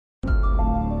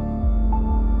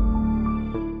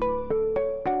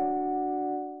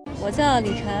我叫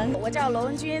李晨，我叫罗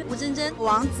文君、吴珍珍、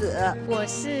王子。我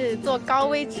是做高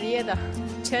危职业的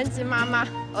全职妈妈。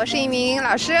我是一名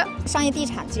老师，商业地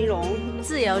产金融，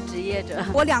自由职业者。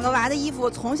我2个娃的衣服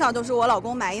从小都是我老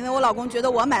公买，因为我老公觉得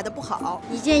我买的不好。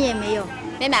1件也没有，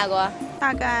没买过，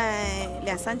大概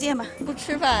2、3件吧。不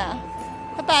吃饭啊，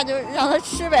他爸就让他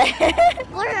吃呗。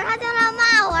不是，他经常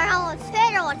骂我，让我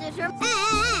催着我去吃。哎，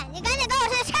你赶紧跟我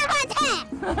去吃饭去。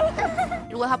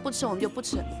如果他不吃，我们就不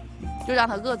吃，就让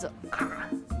他饿着。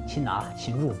请拿，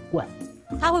请入，灌。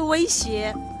他会威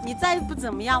胁你，再不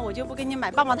怎么样，我就不给你买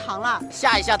棒棒糖了。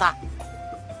吓一吓他，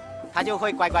他就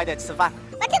会乖乖的吃饭。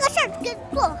把这个事儿给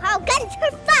做好，赶紧吃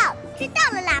饭。知道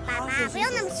了啦，爸爸，不用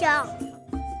那么凶。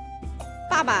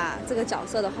爸爸这个角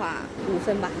色的话，5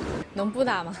分吧。能不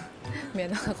打吗？免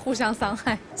得互相伤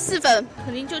害。4分，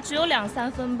肯定就只有2、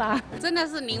3分吧。真的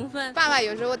是0分。爸爸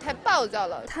有时候太暴躁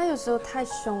了，他有时候太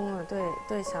凶了，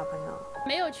对小朋友。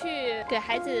没有去给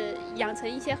孩子养成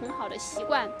一些很好的习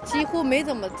惯，几乎没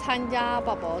怎么参加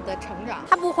宝宝的成长。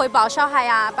他不会抱小孩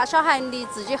呀，把小孩离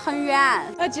自己很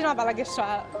远。他经常把他给甩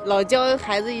了，老教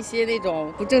孩子一些那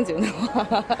种不正经的话，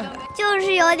就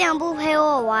是有点不陪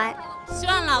我玩。希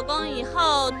望老公以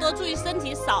后多注意身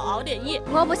体，少熬点夜。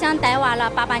我不想带娃了，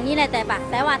爸爸你来带吧，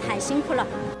带娃太辛苦了。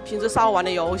平时少玩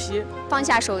点游戏，放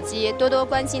下手机，多多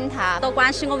关心他，多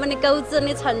关心我们的狗子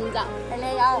的成长。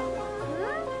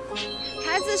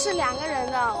孩子是2个人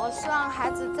的，我希望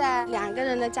孩子在2个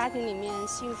人的家庭里面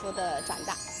幸福的长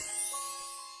大。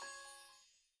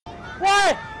喂，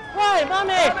妈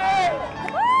咪！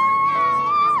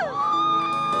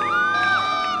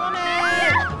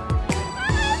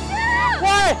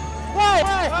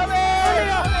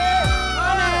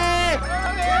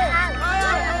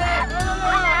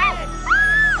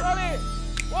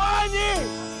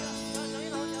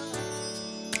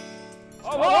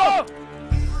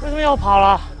为什么要跑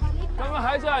了？刚刚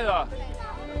还在的。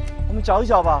我们找一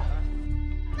找吧。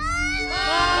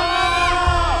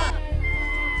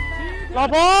老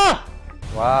婆，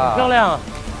哇，漂亮啊，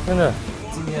真的。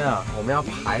今天啊，我们要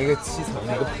爬一个7层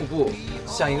的一个瀑布，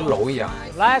像一个楼一样。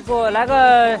来个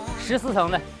14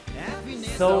层的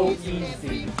 ，so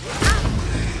easy。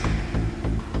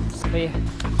可以。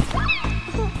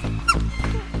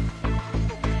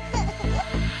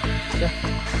行。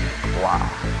哇。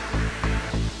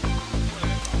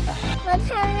我太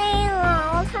累了，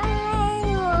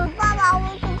爸爸，我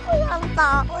就不想走，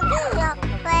我就想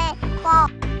背包。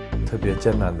特别艰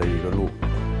难的一个路，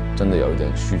真的有一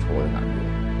点虚脱的感觉。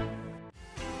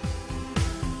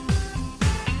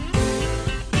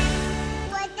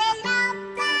我的老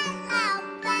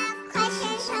爸，快想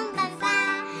想办法，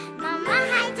妈妈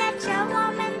还在chờ我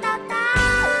们到达。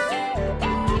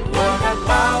我的宝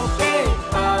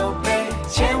贝，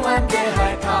千万别害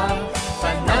怕，烦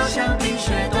恼像冰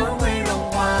雪都会融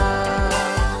化。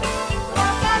我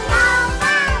的老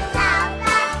爸，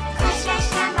快想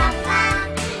想办法，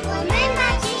我们把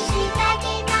惊喜带给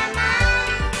妈妈。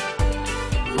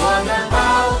我的宝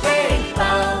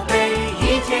贝，一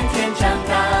天天长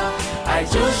大，爱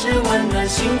就是温暖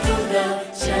幸福的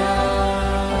家。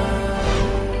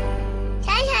想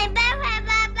想办法吧，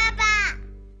爸爸。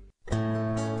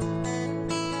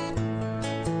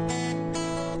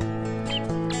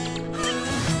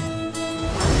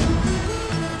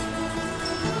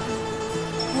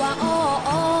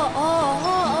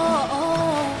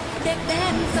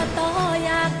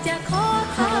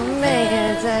好美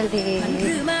啊，这里。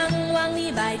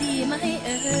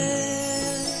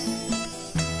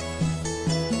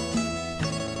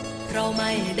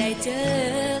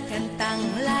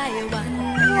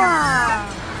哇，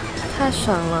太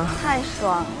爽了，太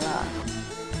爽了！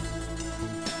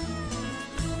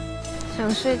想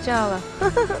睡觉了。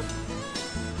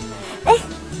哎，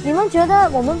你们觉得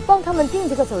我们帮他们订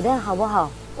这个酒店好不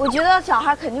好？我觉得小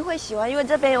孩肯定会喜欢，因为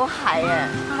这边有海耶，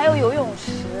还有游泳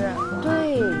池。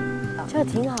对，这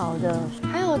挺好的。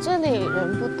还有这里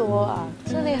人不多啊，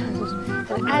这里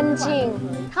很安静。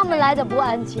他们来的不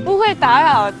安静，不会打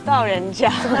扰到人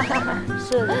家。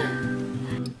是的。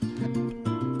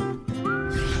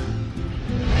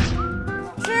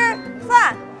吃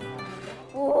饭。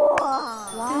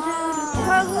哇，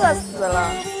快饿死了。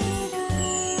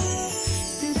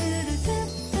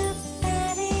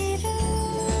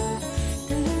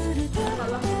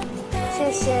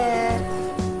谢谢。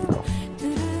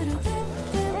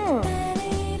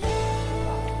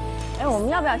哎，我们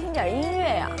要不要听点音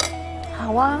乐呀？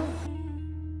好啊。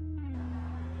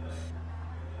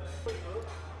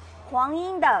黄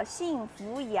莺的《幸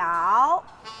福谣》。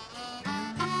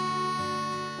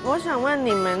我想问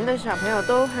你们的小朋友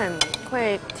都很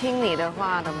会听你的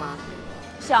话的吗？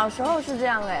小时候是这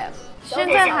样哎，现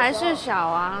在还是小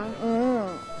啊。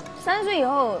 3岁以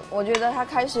后，我觉得他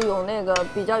开始有那个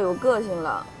比较有个性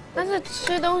了。但是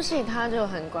吃东西他就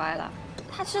很乖了。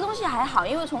他吃东西还好，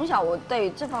因为从小我对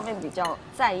这方面比较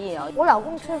在意啊。我老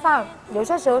公吃饭有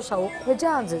些时候手会这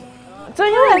样子，这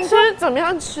样吃怎么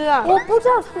样吃啊？我不知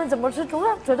道他们怎么吃，总是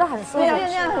觉得很舒服。对，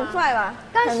这样很帅吧？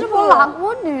但是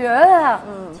我女儿啊，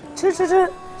吃，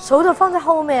手都放在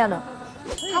后面了。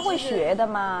她会学的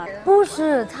嘛？不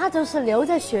是，她就是留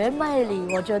在血脉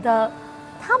里。我觉得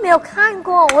她没有看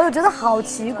过，我也觉得好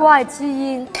奇怪，基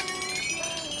因。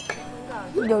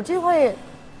有机会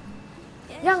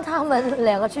让他们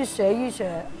两个去学一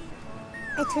学。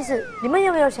哎，其实你们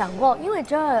有没有想过，因为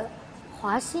这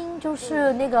华兴就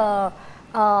是那个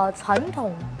传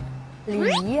统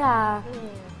礼仪啊，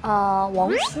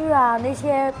王室啊那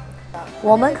些，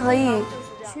我们可以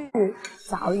去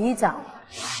找一找。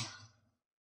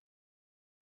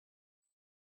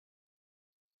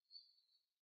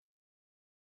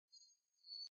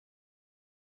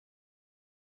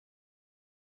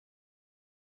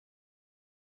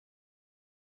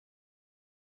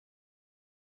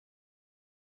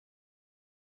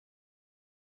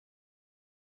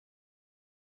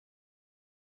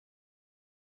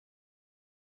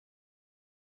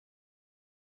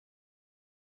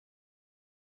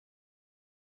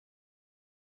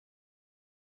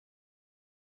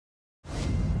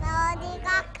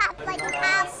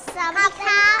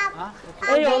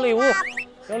哎，有礼物，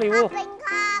有礼物。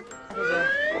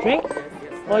drink，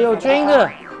 我有 drink。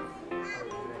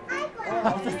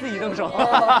自己动手。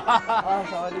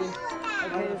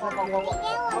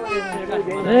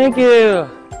Thank you。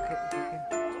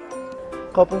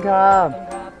ขอบคุณครับ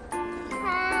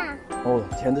哦，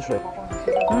甜的水。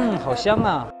好香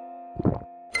啊。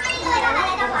各位大家来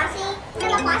到华兴，那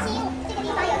么华兴这个地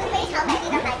方有着非常美丽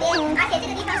的海边，而且这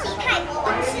个地方是以泰国王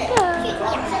室去土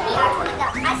养生地而出名的。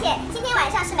而且今天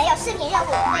晚上是没有视频任务，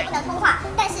所以不能通话。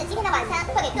但是今天的晚餐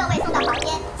会给各位送到房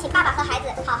间，请爸爸和孩子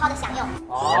好好的享用。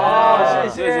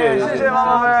谢谢妈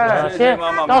妈们，先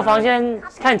到房间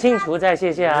看清楚再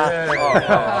谢谢啊。这一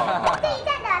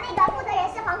站的那个负责人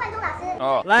是黄冠中老师。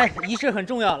来，仪式很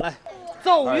重要，来，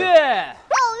奏乐。来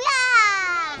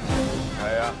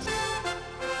呀，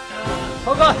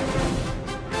报告。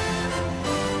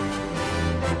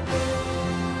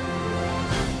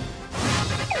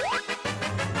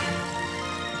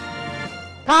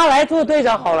他来做队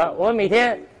长好了，我每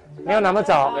天没有那么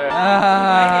早。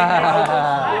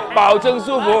保证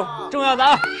舒服，重要的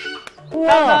啊！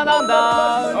当当当当！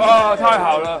哦，太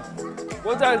好了！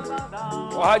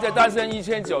我还在单身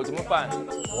1900，怎么办？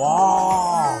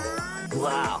哇！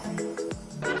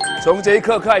从这一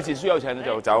刻开始需要钱的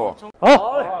就找我。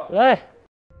好，来。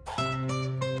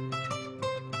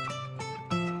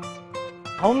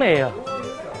好美啊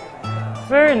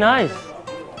 ！Very nice。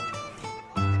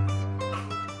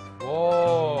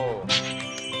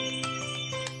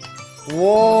哇！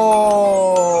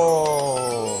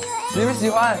喜不喜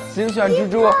欢？喜不喜欢蜘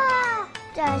蛛？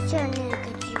这是那个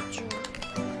蜘蛛。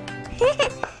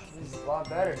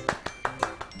对，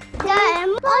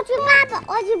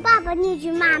我去爸爸，你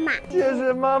去妈妈。谢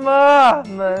谢妈妈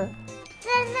们。这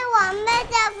是我们的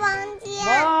房间。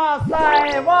哇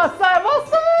塞！哇塞！哇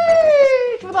塞！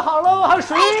说的好喽，还有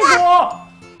水果。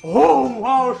哦，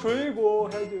还有水果，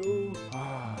还有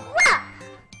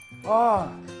啊！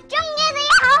中间的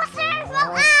好舒服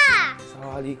啊！萨瓦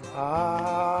迪卡。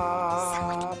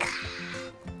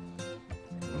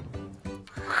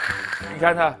你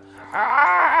看他。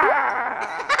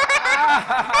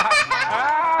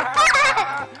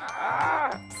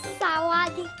萨瓦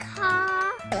迪卡。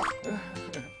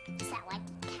萨瓦迪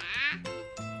卡。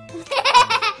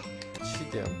7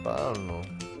点半了。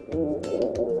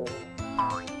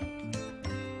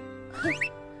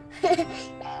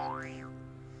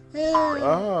啊，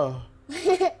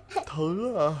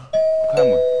疼啊！开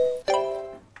门。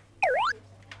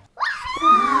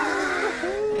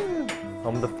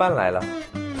我们的饭来了。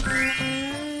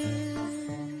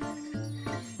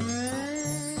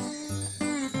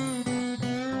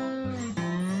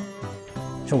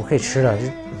这我可以吃了，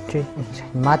这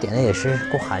你妈点的也是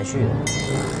够含蓄的，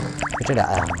就这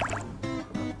俩呀，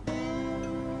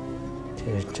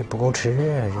这不够吃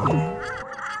啊！这。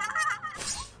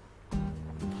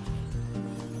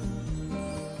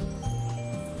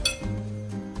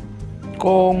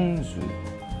公主，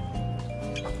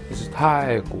这是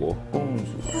泰国公主。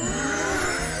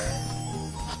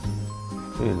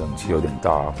这里冷气有点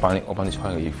大，我帮你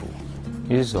穿个衣服。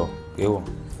一只手给我。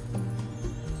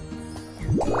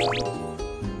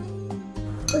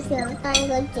我想当一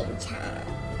个警察。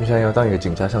你想要当一个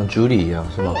警察，像朱莉一样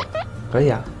是吗？可以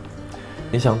啊。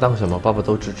你想当什么，爸爸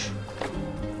都支持。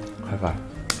开饭，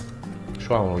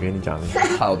算了，我给你奖励，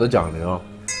好的奖励哦。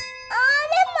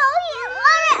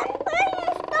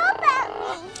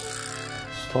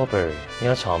Strawberry， 你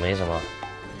要草莓什么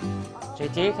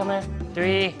？JT come on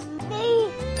 3。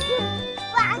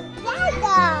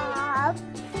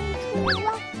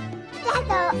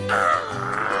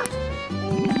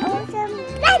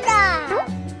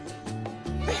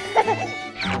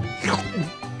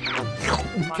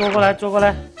坐过来，坐过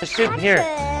来 ，sit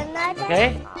here，OK？ 哎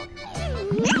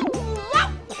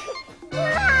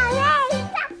呀，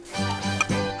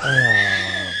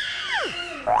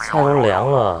菜都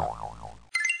凉了。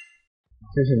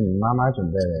这是你妈妈准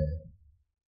备的，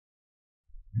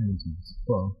真不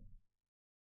错。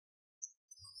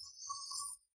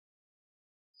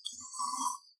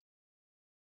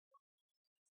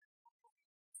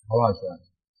好不好吃？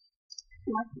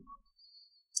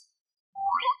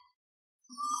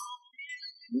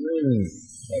好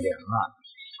凉啊！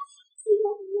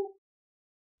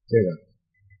这个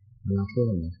你要说什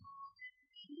么？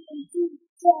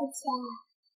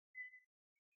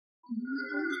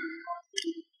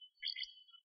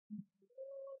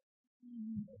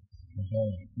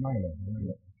慢一点，慢一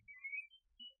点。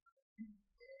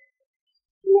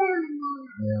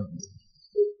没有，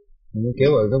你们给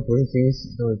我的都不是惊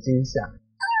喜，都是惊吓。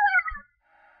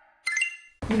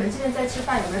你们现在在吃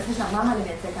饭，有没有看想妈妈那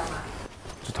边在干嘛？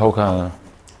就偷看啊，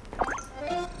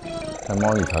在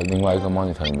monitor 另外一个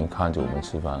monitor 里面看着我们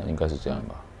吃饭，应该是这样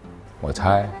吧？我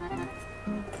猜。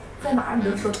在哪儿你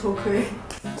都说偷窥？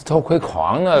偷窥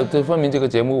狂了，这分明这个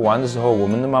节目玩的时候，我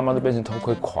们的妈妈都变成偷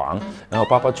窥狂，然后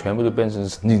爸爸全部都变成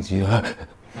神经质了。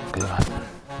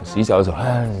洗脚的时候，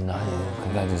你哪里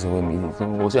看看就是会迷你，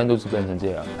我现在都是变成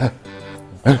这样。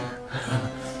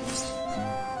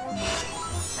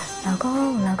老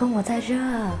公，老公，我在这，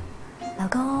老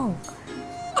公。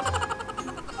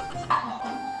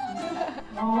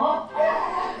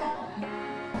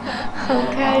好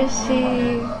开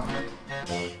心。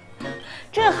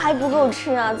这还不够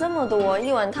吃啊，这么多，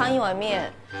一碗汤一碗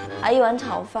面，还一碗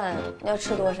炒饭，要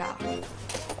吃多少？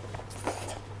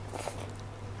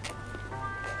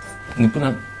你不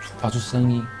能发出声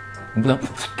音，你不能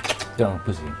这样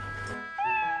不行。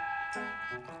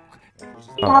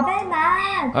宝贝们，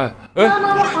妈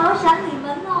妈都好想你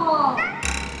们哦，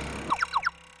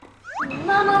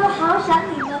妈妈都好想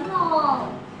你们哦，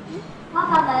爸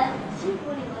爸们辛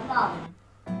苦你们了。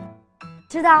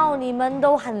知道你们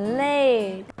都很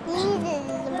累，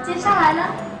那接下来呢？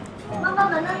妈妈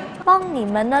们呢？帮你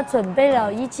们呢准备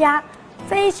了一家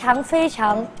非常非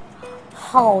常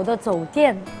好的酒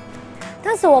店，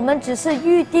但是我们只是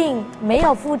预定，没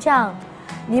有付账。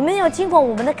你们有经过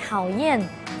我们的考验，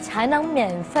才能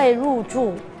免费入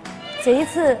住。这一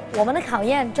次我们的考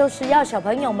验就是要小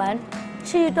朋友们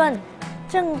吃一顿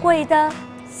正规的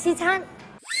西餐。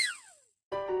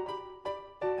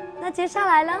那接下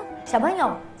来呢，小朋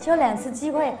友就有2次机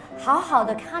会，好好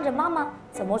的看着妈妈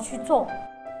怎么去做。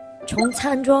从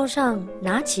餐桌上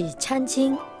拿起餐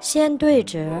巾，先对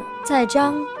折，再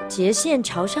将截线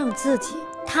朝向自己，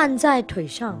摊在腿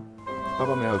上。爸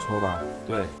爸没有错吧？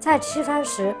对。在吃饭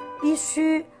时必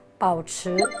须保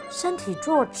持身体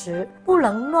坐直，不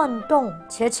能乱动，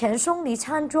且前胸离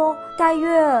餐桌大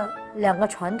约2个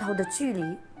拳头的距离。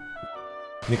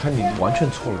你看你完全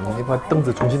错了，你把凳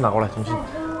子重新拿过来，重新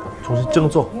正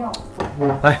坐，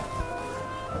来，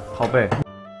靠背。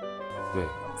对。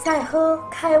再喝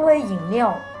开胃饮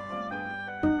料，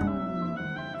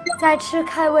再吃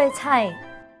开胃菜。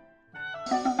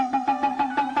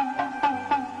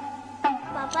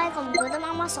爸爸覺唔覺得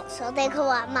媽媽傻傻地？佢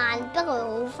話慢，不過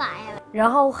好快啊。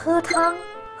然後喝湯，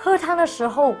喝湯的時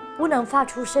候不能發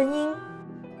出聲音。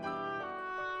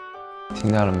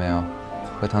聽到了沒有？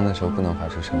喝湯的時候不能發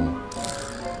出聲音。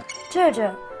接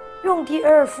着用第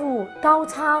2副刀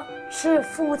叉吃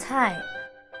副菜。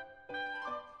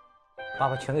爸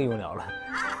爸全给用了了。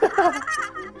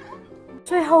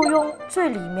最后用最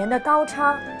里面的刀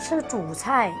叉吃主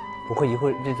菜。不会一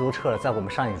会儿这桌撤了，再给我们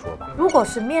上一桌吧？如果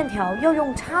是面条，要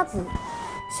用叉子，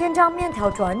先将面条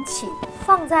转起，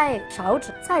放在勺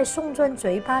子，再送进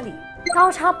嘴巴里。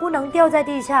刀叉不能掉在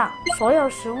地下，所有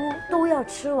食物都要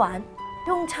吃完。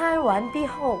用餐完毕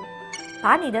后，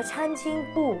把你的餐巾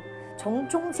布从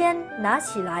中间拿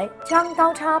起来，将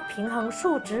刀叉平衡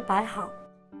竖直摆好。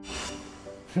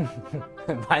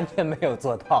完全没有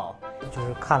做到，就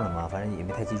是看了嘛，反正也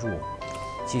没太记住，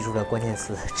记住了关键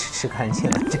词吃干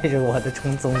净了，这是我的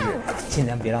宗旨，尽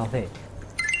量别浪费。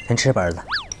先吃吧，儿子。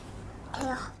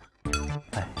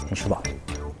哎，先吃饱，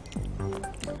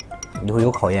一会儿有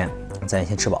考验，咱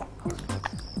先吃饱。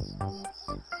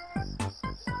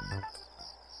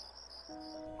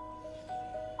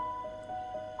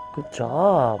Good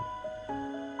job。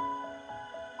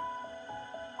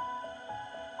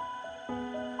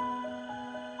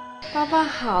爸爸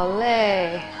好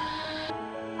累。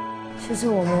其实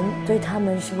我们对他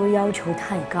们是不是要求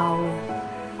太高了？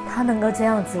他能够这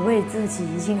样子为自己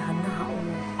已经很好了。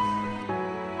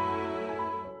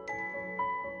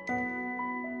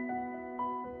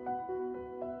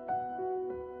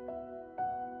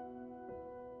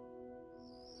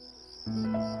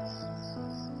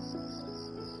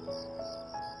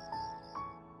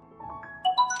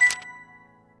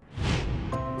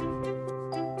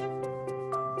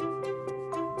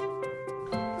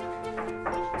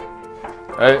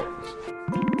哎，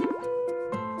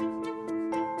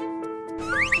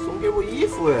送给我衣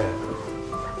服哎，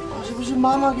是不是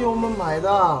妈妈给我们买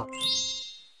的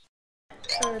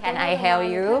Can I help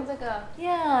you?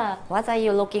 Yeah. What are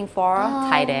you looking for?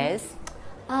 Tights?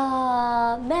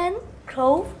 Man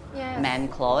clothes. Man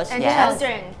clothes, And yes.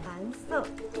 children. 蓝色。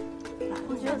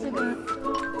我觉得这个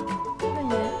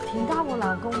也挺搭我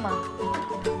老公嘛。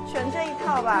选这一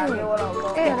套吧，给我老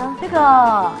公。这个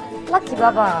Lucky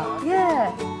爸爸，耶，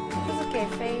就是给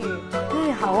飞宇。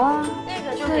对，好啊。那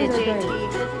个就给 GT，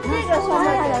那个双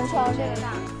人能穿这个大，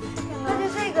但是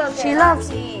这个 She loves，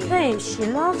 对 ，She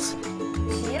loves，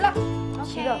 齐了，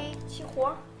齐了，齐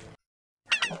活。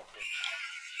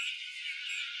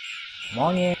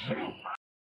Morning。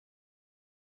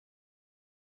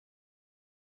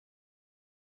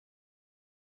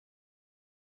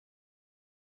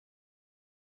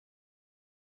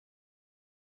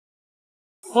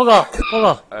报告，报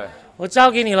告，哎，我交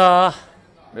给你了啊。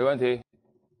没问题。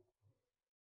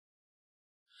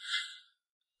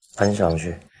很想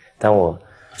去，但我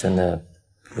真的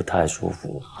不太舒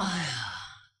服。哎呀，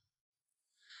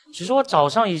其实我早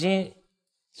上已经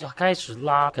要开始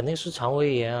拉，肯定是肠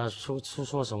胃炎啊，出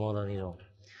错什么的那种。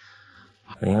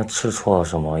应该吃错了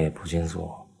什么也不清楚，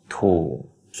吐，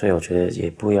所以我觉得也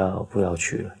不要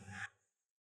去了。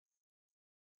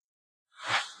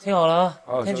听好了啊，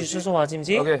好听举手说话，知唔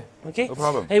知 ？OK OK No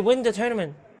problem. Hey, win the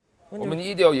tournament. 我们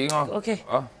一定要赢啊 ！OK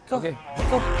啊 ，OK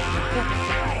Go.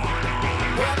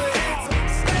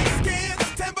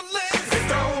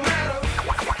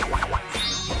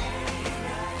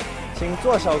 请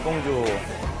坐，小公主。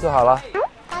坐好了。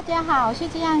大家好，是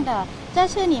这样的，这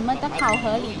是你们的考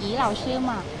核礼仪老师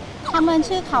嘛？他们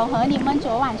是考核你们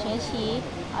昨晚学习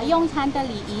用餐的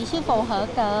礼仪是否合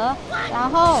格，然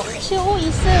后失误一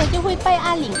次就会被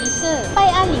按领一次，被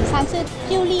按领3次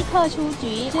就立刻出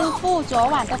局，支付昨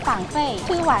晚的访费。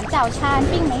吃完早餐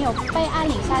并没有被按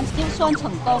领3次就算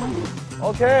成功。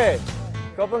OK，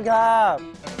 高分卡，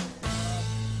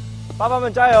爸爸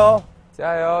们加油！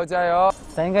加油加油！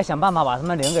咱应该想办法把他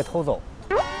们铃给偷走。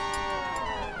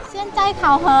现在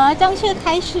考核正式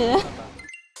开始。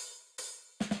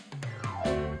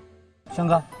轩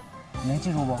哥，你能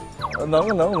记住不？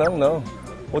能，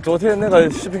我昨天那个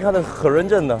视频看得很认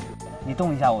真的。你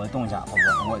动一下，我动一下，好不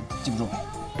好？我记不住。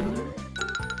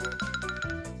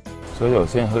所以我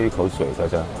先喝一口水，大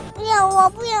家。不要，我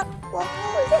不要走，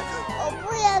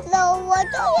我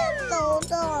就要走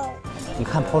的。你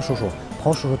看抛叔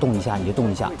叔动一下你就动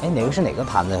一下。哎，哪个是哪个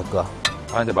盘子，哥？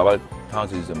番茄粑粑汤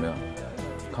匙是怎么样？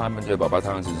看番茄粑粑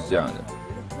汤匙是这样的，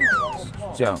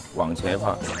这样往前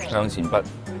拍，向前拔，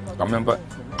咁樣拔。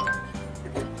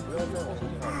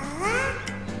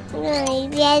弄一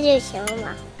边就行了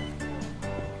嘛，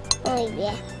弄一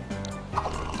边。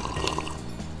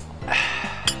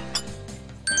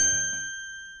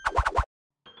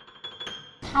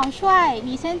好帅！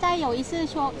你现在有一次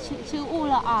失误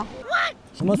了啊！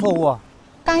什么错误？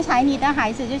刚才你的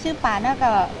孩子就是把那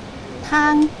个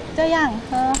汤这样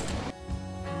喝。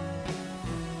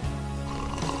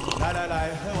来，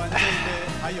喝完这一杯，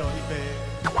还有一杯。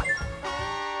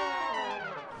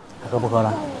喝不喝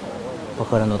了？不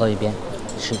喝了，挪到一边，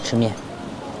吃面。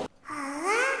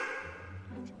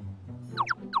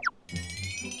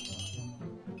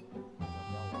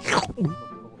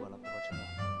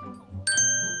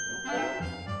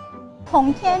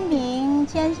洪天明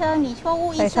先生，你错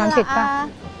误一次了啊！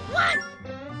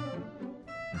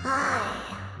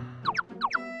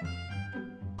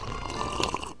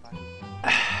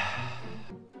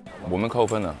我们扣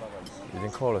分了，已经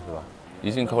扣了是吧？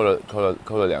已经扣了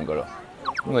2个了，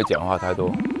因为讲话太多。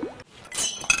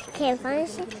铁房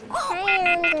是太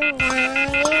阳的哪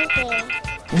一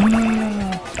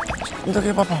点？你再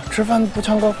给爸爸吃饭不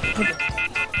唱歌，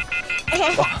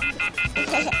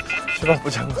吃饭不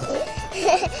唱歌，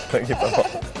再给爸爸，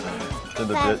真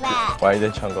的别晚一点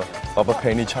唱歌，爸爸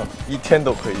陪你唱，一天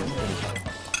都可以陪你唱。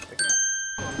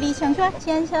李承川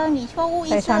先生，你错误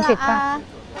一次了啊！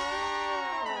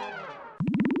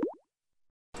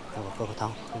喝口汤，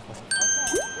喝口汤。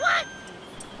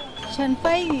陈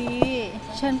飞宇，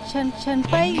陈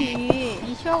飞宇，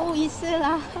你错误意思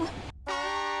了。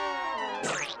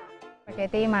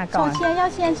首先要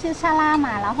先吃沙拉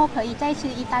嘛，然后可以再吃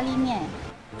意大利面。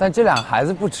但这俩孩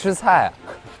子不吃菜啊。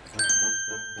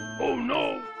Oh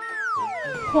no！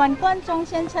 黄贯中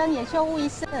先生也错误意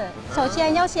思，首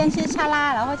先要先吃沙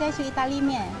拉，然后再吃意大利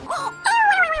面。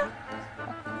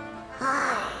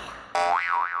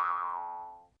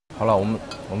好了，我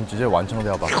们直接完成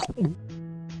掉吧。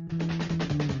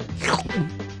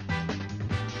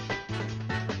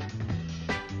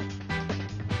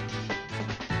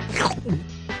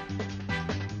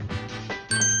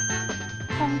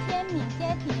洪天敏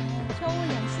接停，错误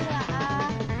脸试了啊！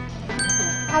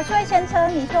郝帅先生，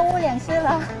你错误脸试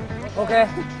了。OK。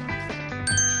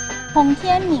洪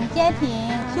天敏接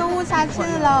停，错误杀刺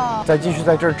了。再继续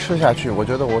在这儿吃下去，我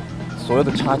觉得我所有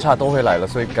的叉都会来了，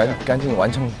所以赶紧完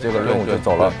成这个任务就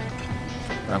走了。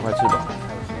赶快去吧。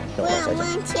我想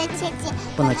切，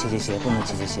不能切，不能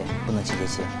切，不能切。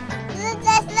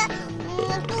但是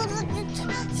肚子就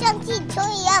像气球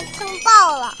一样撑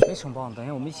爆了。没撑爆，等一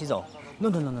下我们一起走。No，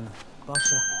 不要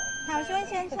吃了。郝帅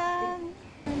先生，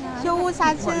错误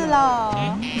杀刺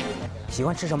了。喜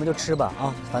欢吃什么就吃吧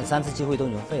啊！反正3次机会都已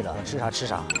经废了，吃啥吃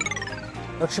啥，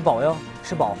要吃饱哟，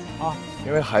吃饱啊！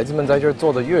因为孩子们在这儿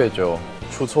坐的越久，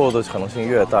出错的可能性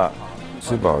越大。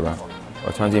吃饱了，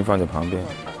把餐巾放在旁边，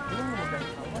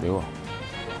给我。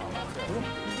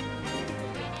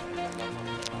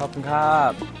ครั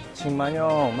บ请慢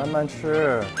用，慢慢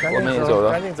吃。我们也走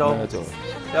了，赶紧走，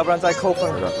要不然再扣分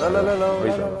了。来。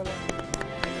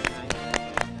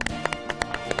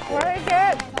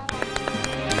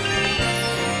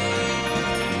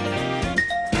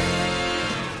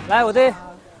来，我的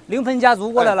0分家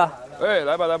族过来了。哎，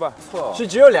来吧。错，是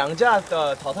只有2家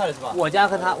的淘汰了是吧？我家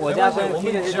和他，我家跟我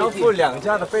们只要付2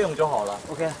家的费用就好了。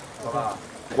OK， 好吧。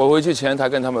我回去前台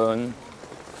跟他们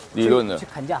理论了。去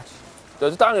砍价去。这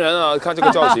是当然啊，看这个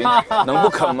造型，能不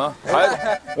啃吗？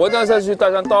我等下去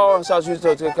带上刀下去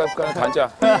就跟他谈价。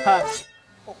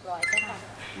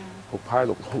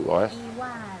600，600。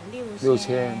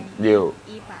16100，16100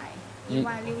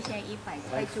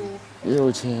块猪。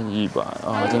6100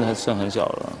啊，真的还剩很少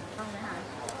了。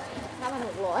600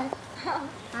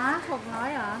啊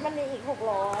，600啊？มันมีอีก600。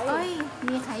哎，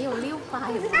你还有600。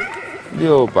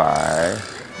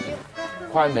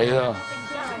快没了，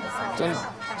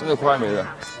真的快没了，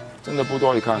真的不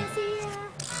多，你看，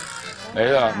没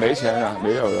了，没钱了，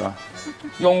没有了，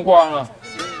用光了。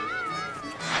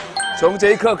从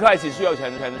这一刻开始需要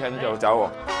钱就找我。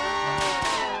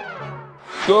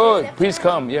Good, please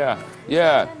come, yeah.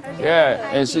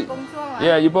 And see,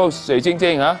 yeah, you both 水晶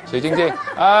晶啊，水晶晶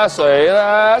啊，水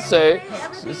啦，水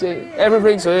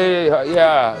 ，everything 水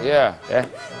 ，yeah.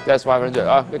 That's 500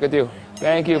啊 ，big deal.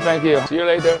 Thank you. See you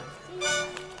later.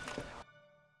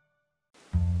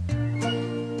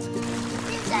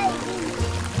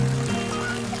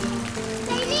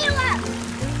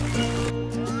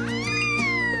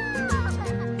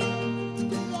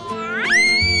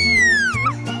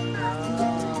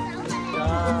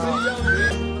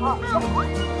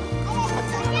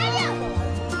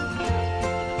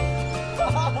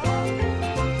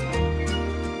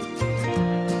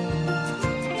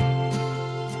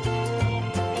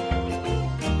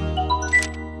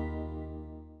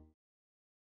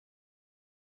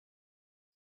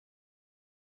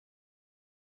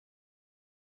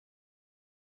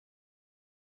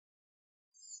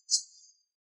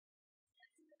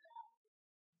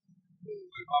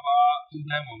 爸爸，今天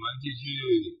我们继续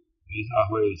等一下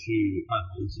会去看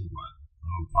猴子馆，然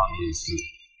后逛夜市。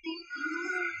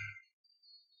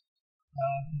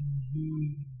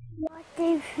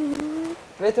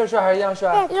维特帅还是样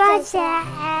帅？样帅。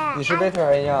你是维特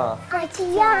还是样？我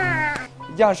是样。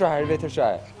样帅还是维特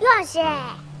帅？样帅。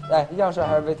来，样帅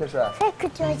还是维特帅？维特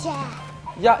帅。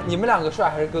样，你们2个帅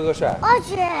还是哥哥帅？我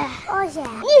帅。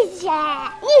你帅。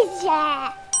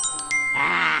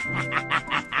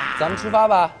咱们出发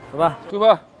吧，走吧，出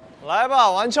发，来吧，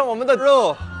完成我们的任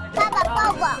务。爸爸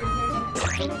抱抱。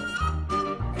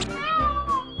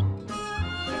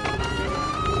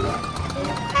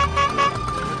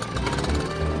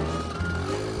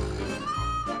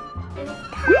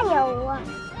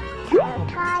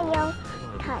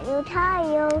他有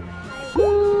1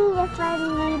分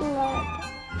2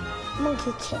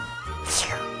 monkey king。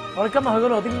我哋今日去嗰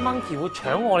度啲 monkey 會搶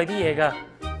我哋啲嘢㗎，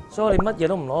所以我哋乜嘢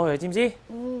都唔攞去，知唔知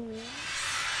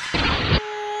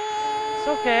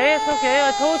？It's okay,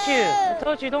 I told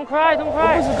you, don't cry. 我不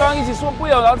是刚刚一直说不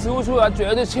要拿食物出来，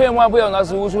绝对千万不要拿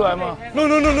食物出来吗 ？No.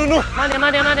 慢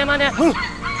點。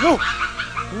No.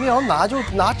 你们要拿就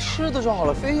拿吃的就好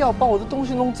了，非要把我的东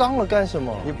西弄脏了干什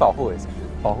么？你保护我一下，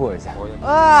保护我一下。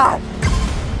啊！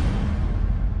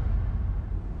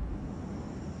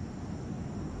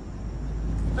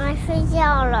我要睡觉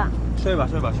了。睡吧，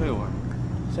睡吧，睡一会儿。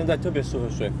现在特别适合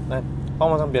睡。来，棒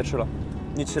棒糖别吃了，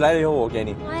你起来了以后我给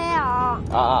你。我也有。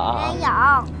我也有。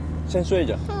先睡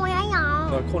着。我也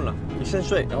有。困了，你先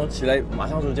睡，然后起来马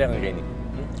上就这样给你。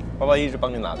爸爸一直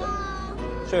帮你拿着。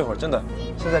睡一会儿，真的，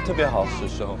现在特别好的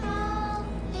时候。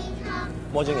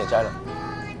墨镜也摘了，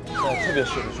现在特别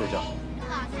适合睡觉。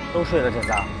都睡了这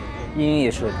仨，茵茵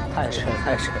也睡了，太深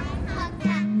太深。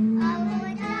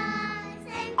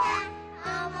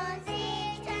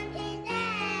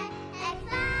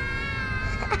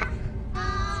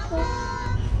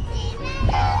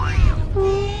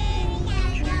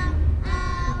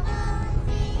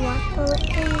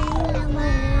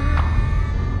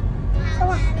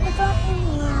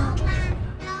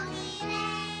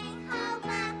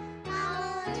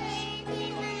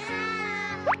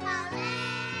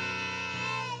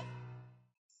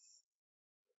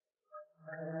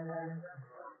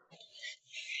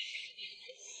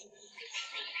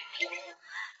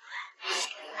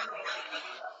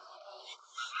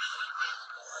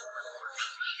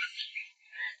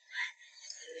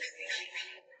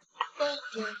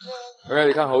OK，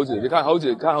 你看猴子，你看猴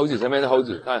子，看猴子前面的猴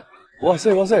子，看，哇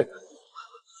塞哇塞，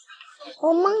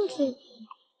哦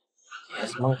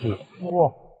 ，monkey。Yes monkey。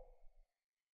哇，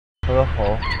我的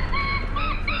猴。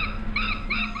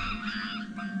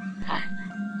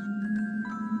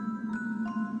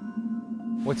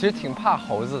我其实挺怕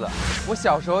猴子的。我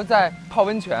小时候在泡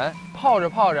温泉，泡着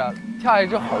泡着跳下一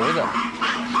只猴子，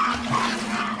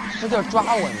它就要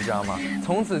抓我，你知道吗？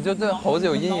从此就对猴子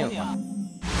有阴影了。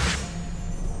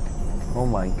Oh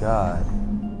my god！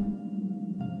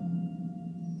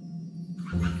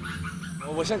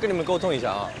 我先跟你们沟通一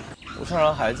下啊，我想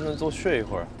让孩子们多睡一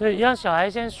会儿。对，让小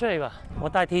孩先睡吧，我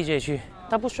带 TJ 去，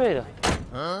他不睡的。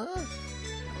我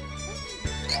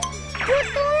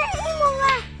多了一毛啊！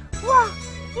哇，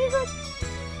一个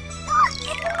一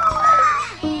毛啊！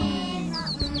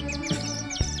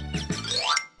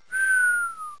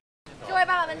各位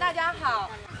爸爸们，大家好！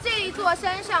这一座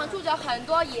山上住着很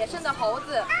多野生的猴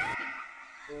子。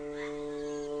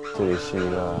这里是一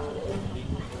个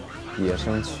野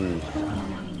生区域。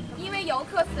因为游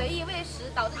客随意喂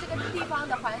食，导致这个地方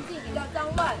的环境比较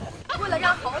脏乱。为了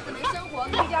让猴子们生活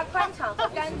更加宽敞和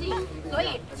干净，所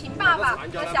以请爸爸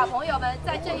和小朋友们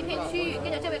在这一片区域跟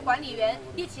着这位管理员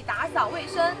一起打扫卫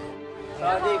生。萨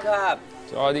瓦迪卡，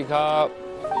萨瓦迪卡。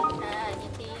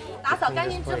打扫干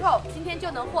净之后，今天就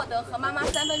能获得和妈妈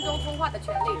3分钟通话的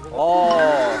权利。哦，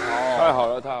太好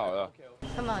了，太好了。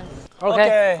Come on。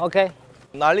OK。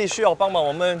哪里需要帮忙，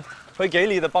我们会给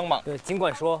你的帮忙。对，尽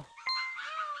管说。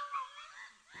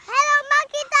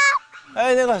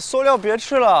哎，那个塑料别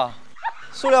吃了，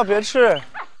塑料别吃。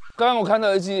刚刚我看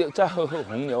到一只在喝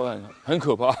红牛，很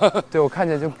可怕。对，我看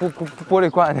见就玻璃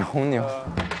罐的红牛。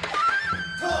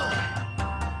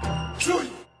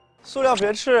塑料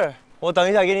别吃，我等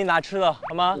一下给你拿吃的，好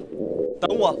吗？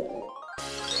等我。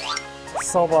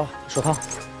扫把、手套。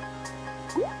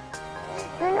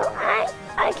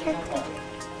I can't。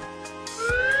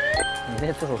你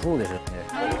那做手术的是？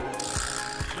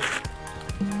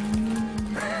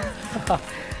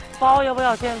包要不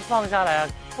要先放下来啊？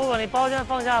不管你包先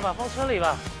放下吧，放车里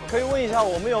吧。可以问一下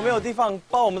我们有没有地方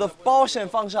把我们的包先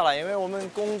放下来，因为我们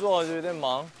工作有点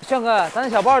忙。炫哥，咱的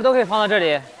小包都可以放到这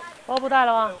里。包不带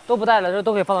了吗？都不带了，这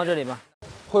都可以放到这里吗？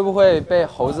会不会被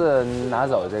猴子拿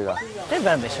走这个？这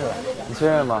边没事了。你确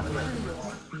认吗？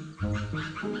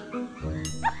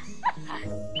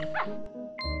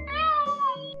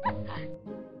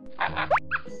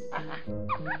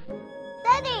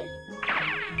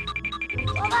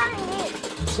我帮你。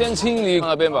先清理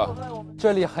那边吧。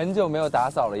这里很久没有打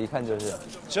扫了，一看就是。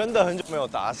真的很久没有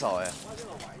打扫哎。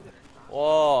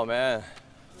哇 ，man，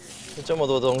 这么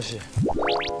多东西。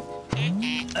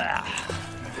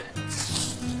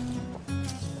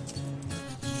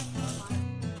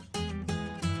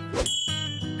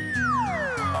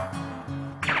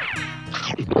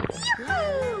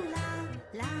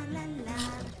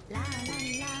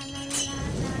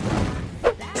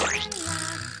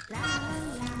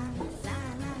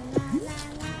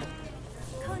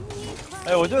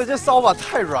哎，我觉得这扫把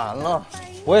太软了。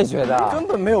我也觉得，根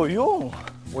本没有用。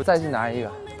我再去拿一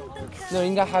个，那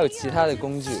应该还有其他的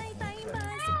工具。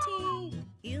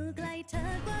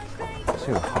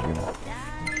这个好用。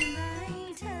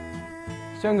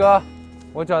轩哥，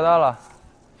我找到了。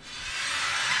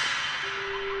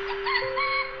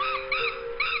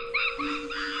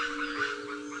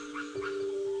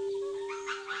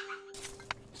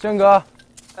轩哥，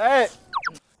哎，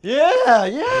耶，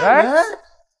哎，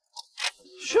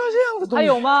需要这样的东西？还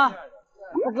有吗？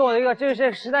不给我一个，这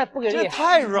实在不给力。这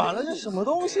太软了，这什么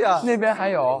东西啊？那边还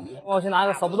有，我去拿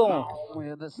个扫不动。我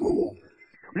觉得是。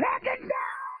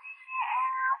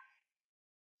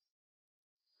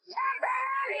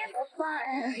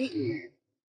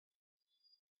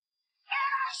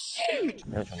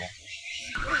没有什么。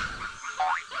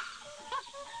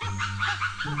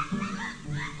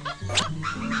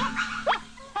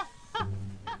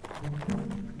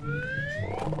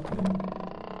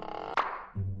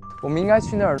我们应该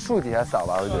去那儿树底下扫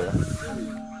吧，我觉得。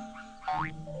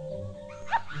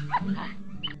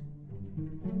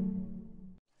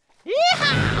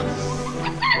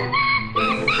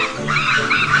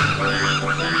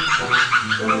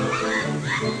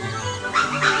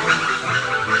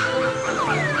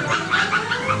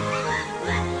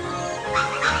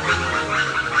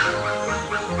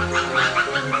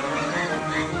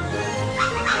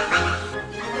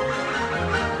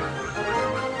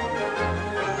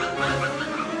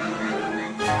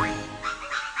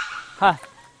看，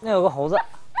那有个猴子。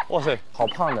哇塞，好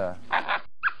胖的！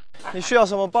你需要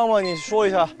什么帮忙？你说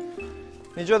一下。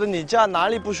你觉得你家哪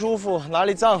里不舒服，哪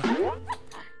里脏？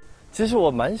其实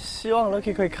我蛮希望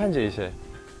Lucky 可以看这些，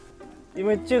因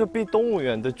为这个比动物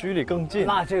园的距离更近。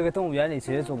那这个动物园里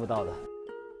绝对做不到的。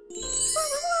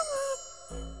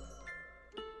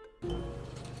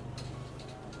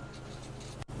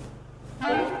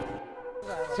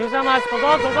小心啊！哥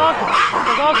哥，careful！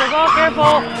 哥哥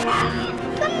 ，careful！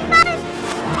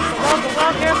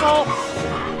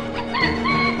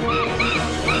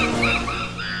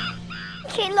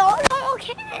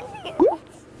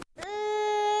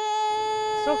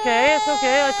 It's okay, it's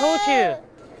okay.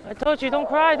 I told you, don't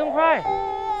cry, don't cry.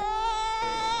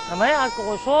 没啊，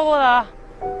我说过了，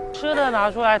吃的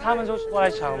拿出来，他们就过来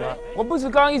抢了。我不是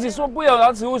剛剛一直說不要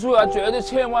拿食物出來，絕對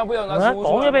千萬不要拿食物出來。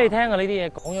講咗俾你聽啊，呢啲嘢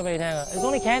講咗俾你聽啊。It's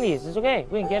only candies, it's okay.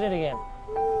 We can get it again.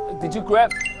 Did you grab?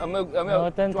 有沒有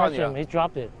抓你啊？沒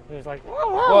dropped it. It was like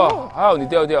哇，還好你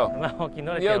掉掉。沒有，我見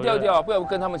到你掉掉，不要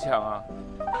跟他們搶啊！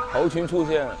猴群出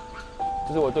現了，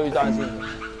這是我最擔心的。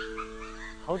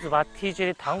猴子把 TJ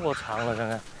的糖果藏了，看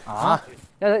看。啊？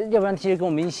要不然 TJ 跟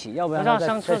我们一起，要不然他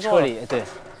在车里。对，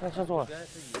上车坐了。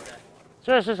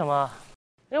这是什么？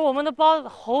哎，我们的包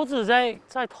猴子在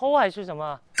偷还是什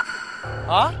么？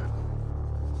啊？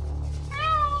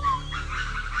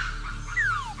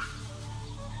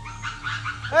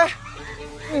哎，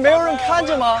没有人看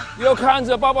着吗？要看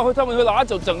着，他们会拿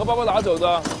走，整个包包拿走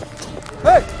的。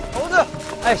哎，猴子！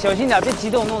哎，小心点，别激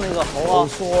动，弄那个猴啊！我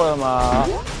说了嘛，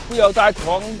不要带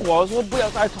糖果，说不要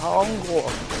带糖果，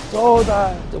都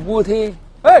带都不听。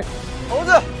哎，猴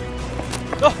子，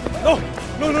走，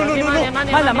慢点，哥，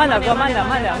慢点，走，慢点，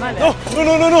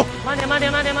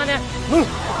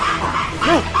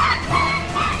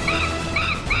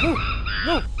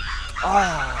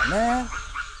啊 ，man，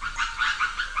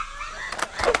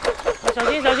 小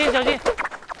心！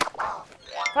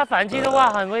他反击的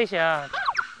话很危险啊！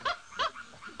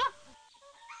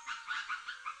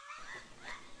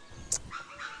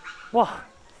哇，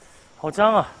好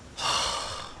脏啊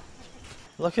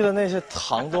 ！Lucky 的那些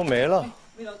糖都没了。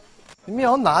你们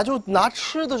要拿就拿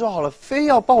吃的就好了，非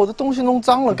要把我的东西弄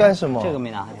脏了干什么？这个没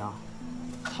拿，挺好。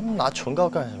他们拿唇膏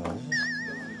干什么？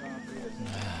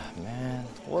哎呀 ，man，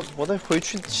 我得回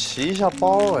去骑一下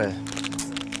包哎。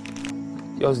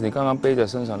要是你刚刚背在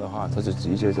身上的话，他就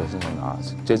直接在身上拿，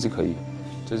这是可以，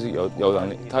这是有能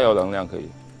力，他有能量可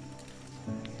以。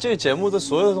这个节目的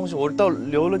所有的东西，我都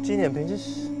留了纪念品，这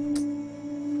是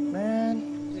 ，man。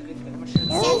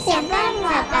想想办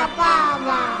法吧，爸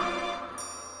爸。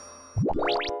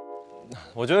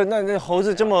我觉得那猴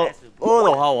子这么饿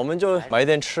的话，我们就买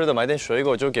点吃的，买点水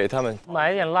果就给他们，买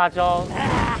一点辣椒。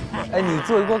哎，你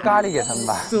做一锅咖喱给他们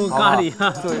吧。做咖喱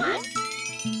啊！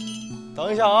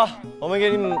等一下啊，我们给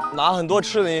你们拿很多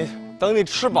吃的，等你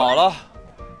吃饱了，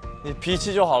你脾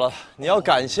气就好了。你要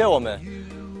感谢我们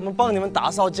帮你们打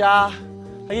扫家，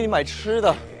还给你买吃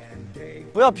的，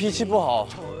不要脾气不好。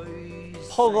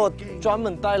后给我专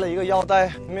门带了一个腰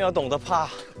带，你们要懂得怕。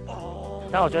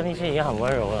但我觉得那些已经很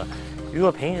温柔了。如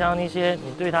果平常那些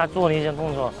你对他做那些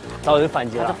动作，早就反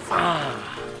击了。啊！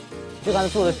就刚才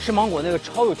做的吃芒果那个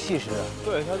超有气势的。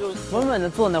对，他就稳稳的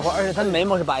坐那会儿，而且他的眉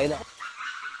毛是白的。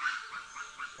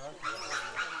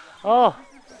哦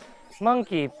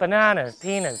 ，monkey, bananas,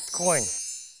 peanuts, corn，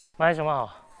 买什么好？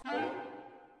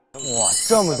哇，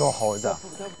这么多猴子，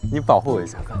你保护我一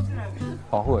下，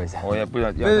保护我一下。我也不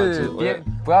要别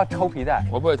不要抽皮带，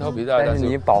我不会抽皮带，但是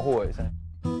你保护我一下。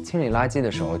清理垃圾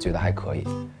的时候觉得还可以，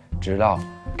直到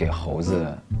给猴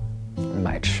子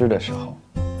买吃的时候，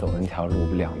走的那条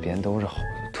路两边都是猴子，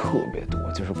特别多，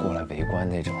就是过来围观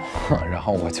那种。然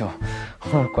后我就，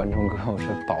观众哥，我说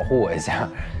保护我一下。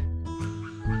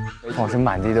我说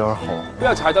满地都是猴，不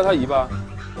要踩到它尾巴。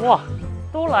哇，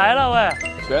都来了喂，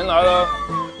全来了。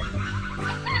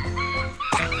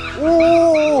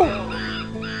哦，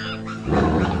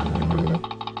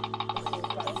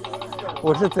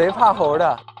我是贼怕猴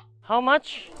的。How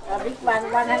much?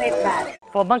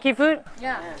 For monkey food?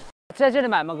 Yeah. 在这里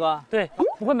买吗，哥？对，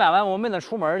不会买完我们没等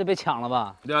出门就被抢了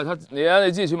吧？对啊，你让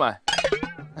你自己去买。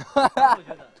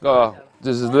哥，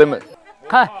这是 lemon。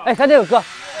看，哎，看这个，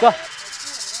哥。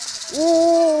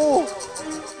哦。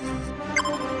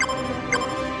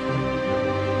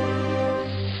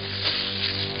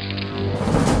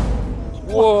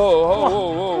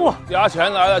哇！呀，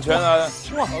全来了。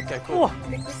哇 ，OK， cool。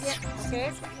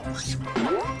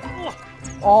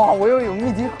哦，我又有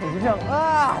密集恐惧症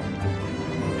啊！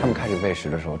他们开始喂食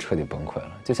的时候彻底崩溃了，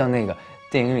就像那个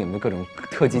电影里面的各种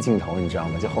特技镜头，你知道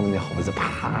吗？就后面那猴子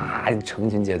啪，成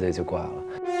群结队就过来了。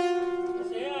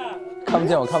看不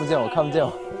见我。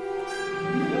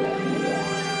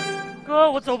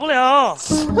哥，我走不了。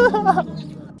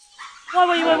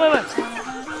喂。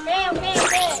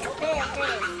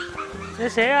你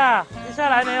谁呀？你下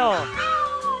来没有？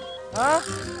啊？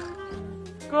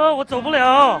哥，我走不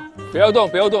了。不要动。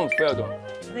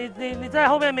你在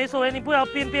后面没所谓，你不要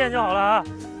变就好了啊。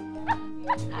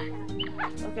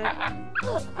OK。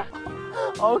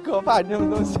好可怕，这种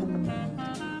东西。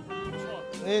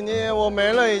我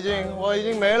没了，我已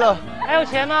经没了。还有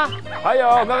钱吗？还有，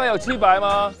刚刚有700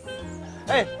吗？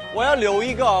哎，我要留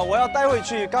一个，我要带回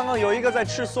去。刚刚有一个在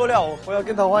吃塑料，我要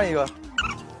跟他换一个。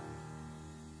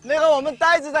那个，我们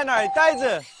袋子在哪里？袋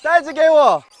子给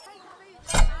我。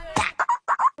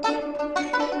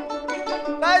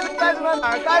袋子在哪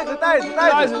儿？袋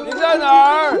子，你在哪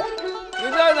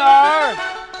儿？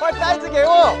快袋子给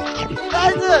我！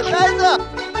袋子！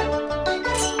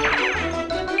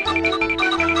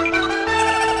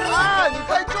啊，你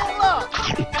太重了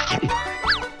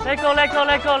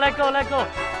 ！Let go！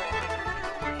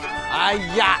 哎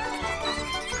呀！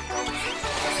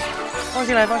放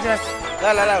进来！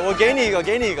来，我给你一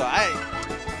个，哎，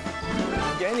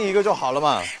给你一个就好了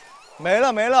嘛。没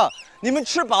了，你们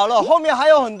吃饱了，后面还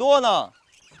有很多呢。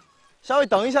稍微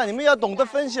等一下，你们要懂得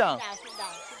分享。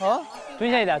啊，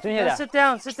蹲下一点。Sit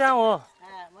down，我。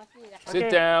Sit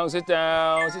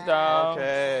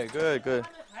down。OK， good。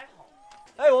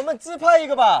哎，我们自拍一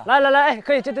个吧。来，哎，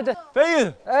可以，对。飞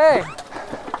宇，哎，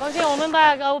放心，我们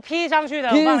把我 P 上去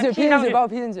的。P 进去，把我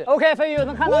P 进去。OK， 飞宇，我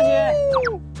能看到你。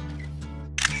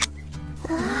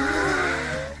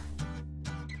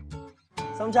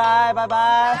送柴，拜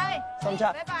拜。送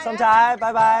柴，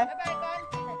拜拜。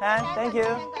Thank you。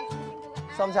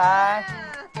送柴，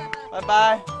拜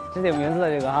拜。这得有名字的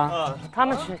这个哈。他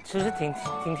们其实挺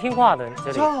听话的，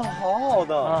这里。这样好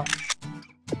的啊。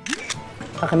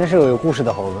他肯定是有故事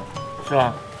的猴子，是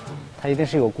吧？他一定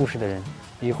是有故事的人，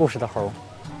有故事的猴，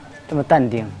这么淡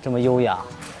定，这么优雅。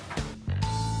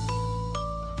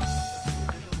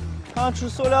啊，吃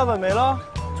塑料的没了。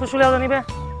吃塑料的那边。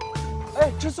哎，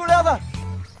吃塑料的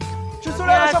小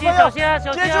朋友，小心啊！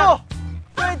接住！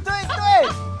对。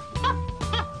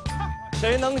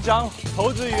谁能讲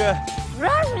猴子语？水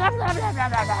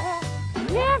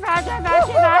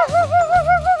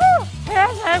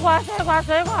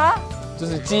果。这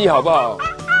是鸡好不好？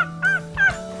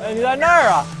哎，你在那儿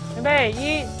啊？准备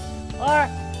1、2、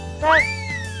3，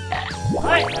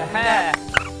哎，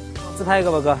自拍一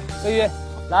个吧，哥。飞宇，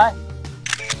来。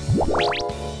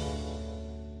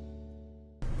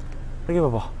飞宇宝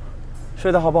宝，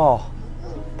睡得好不好？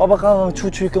爸爸刚刚出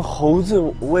去跟猴子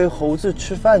喂猴子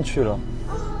吃饭去了，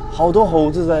好多猴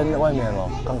子在外面了。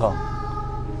刚刚，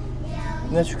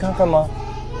你要去看看吗？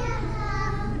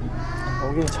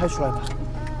我给你拆出来吧。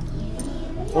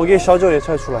我给小九也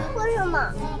拆出来。为什么？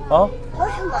啊？为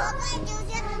什么？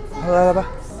来吧。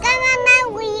刚刚那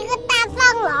我一个大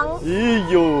蟑螂。哎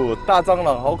呦，大蟑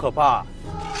螂好可怕！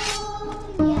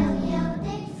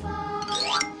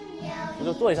我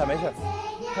就坐一下，没事。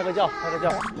拍个照。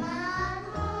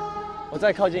我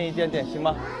再靠近一点点，行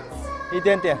吗？一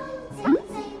点点。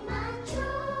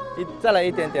再来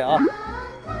一点点啊！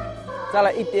再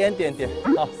来一点点。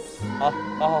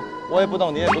好，我也不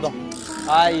懂，你也不懂。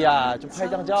哎呀，就拍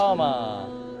张照嘛。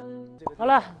好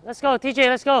了 ，Let's go，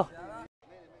 TJ，Let's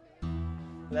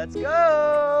go。Let's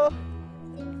go。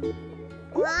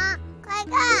哇，快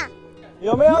看！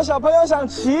有没有小朋友想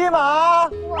骑马？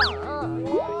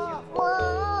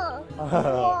好，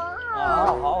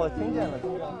我听见了。我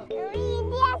一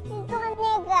定要去做那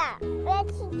个，我要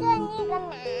去做那个马。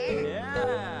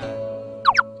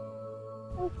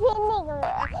追那个吗？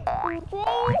你追那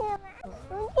个吗？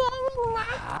你追那个吗？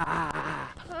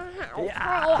他好快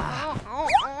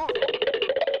呀！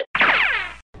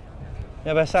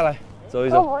要不要下来走一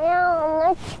走？我不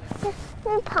要，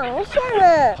那螃蟹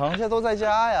呢？螃蟹都在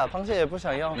家呀，螃蟹也不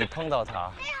想要你碰到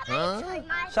它。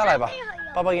下来吧，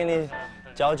爸爸给你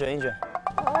脚卷一卷。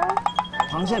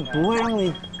螃蟹不会让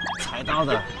你踩到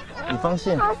的，你放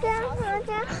心。好的。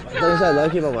等一下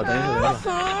 ，Lucky 爸爸，等一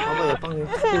下，爸爸也帮你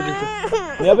护住。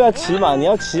你要不要骑马？你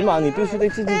要骑马，你必须得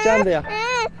自己站的呀。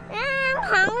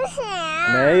螃蟹。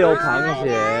没有螃蟹。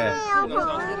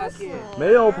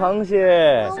没有螃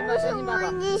蟹。这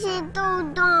是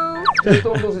洞洞。这些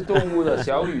洞都是动物的，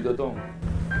小雨的洞。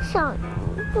小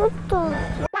洞洞。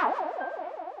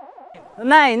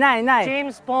奈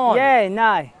James Bond 耶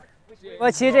奈，我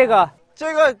骑这个。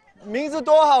这个名字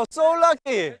多好 ，So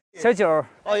Lucky。小九。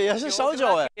哦，也是小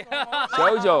九哎。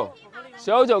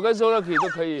小九跟 So Lucky 都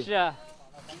可以。是啊。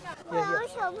会有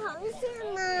小螃蟹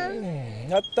吗？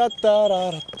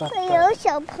会会有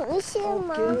小螃蟹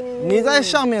吗？你在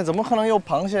上面怎么可能有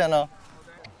螃蟹呢？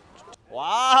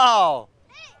哇哦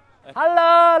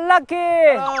 ！Hello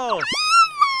Lucky。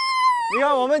你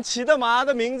看我们骑的马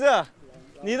的名字，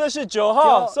你的是9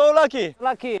号 ，So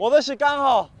Lucky， 我的是刚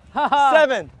好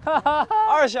 7，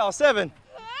 2小 7，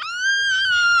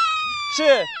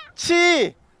 是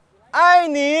7，爱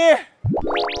你，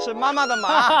是妈妈的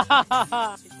马。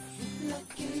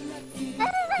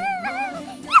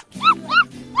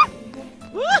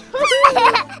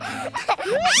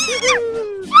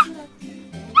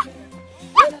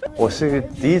我是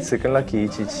第一次跟 Lucky 一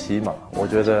起骑马，我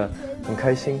觉得很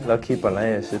开心。Lucky 本来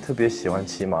也是特别喜欢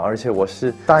骑马，而且我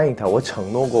是答应他，我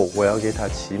承诺过我要给他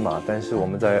骑马，但是我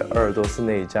们在鄂尔多斯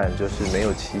那一站就是没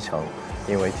有骑成，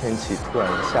因为天气突然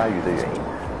下雨的原因。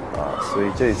所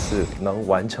以这次能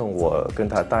完成我跟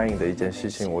他答应的一件事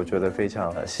情，我觉得非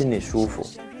常心里舒服。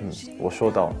我说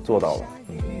到做到了。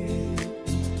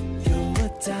有我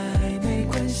在没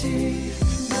关系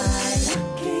 ，My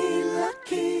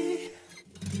lucky。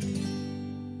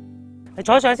你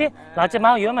坐上先，嗱隻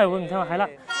馬如果咪會唔聽係啦。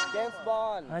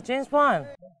James Bond，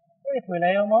 不如陪你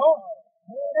好冇？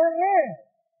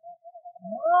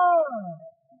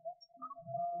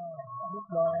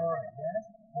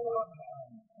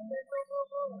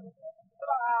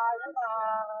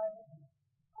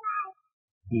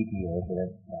弟弟儿子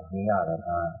蛮惊讶的，他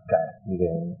敢一个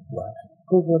人玩，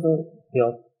哥哥都比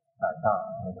较胆大，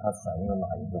他甩那个马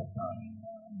一个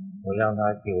我让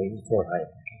他给我一坐，他也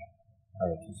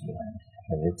不喜欢，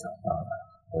感觉长大了，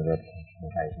我觉得挺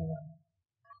开心的。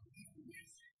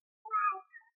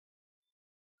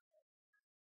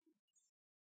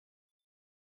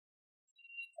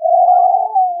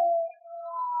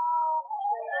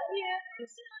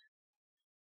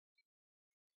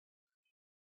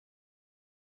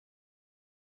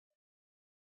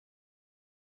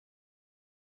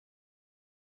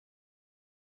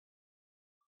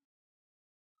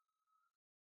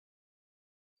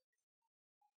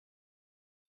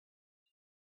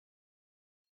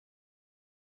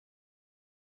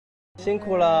辛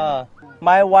苦了。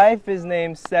My wife is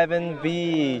named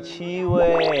 7V， 7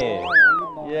位。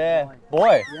Yeah,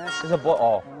 boy， 这是 boy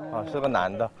哦，是个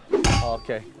男的。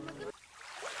OK。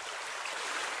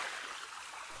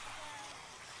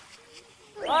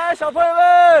哎，小朋友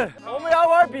们，我们要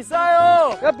玩比赛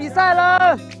哦，要比赛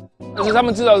了。但是他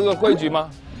们知道这个规矩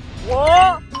吗？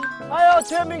我还有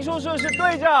千明叔叔是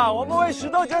队长，我们会石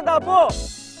头剪刀布，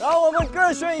然后我们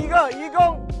各选一个，一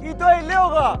共1队6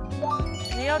个。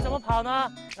你要怎么跑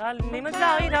呢？你们这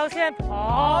样一条线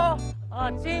跑，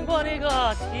经过那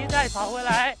个旗再跑回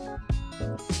来。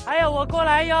还有我过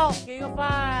来哟，给个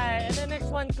 5，and then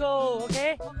next one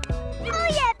go，OK？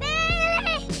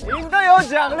 赢的有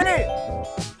奖励，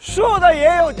输的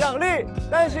也有奖励，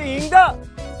但是赢的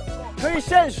可以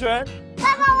现选。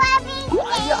爸爸，我要冰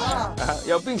淇淋。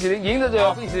有冰淇淋，赢的就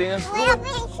有冰淇淋。我要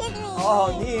冰淇淋。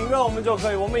哦，你赢了我们就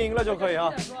可以，我们赢了就可以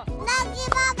啊。Lucky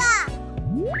爸爸，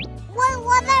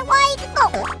我再挖一个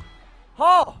洞。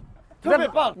好，特别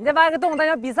棒。你再挖一个洞，咱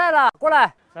要比赛了，过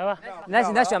来。来吧，来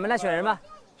选吧，来选人吧。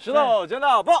石头剪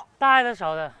刀布，大的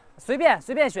少的，随便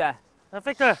选。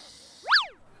Victor。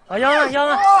赢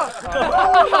了！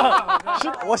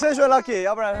我先选 Lucky，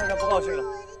 要不然他不高兴了。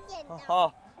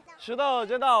好，石头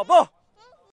剪刀布，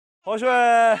我选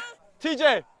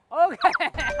TJ。OK。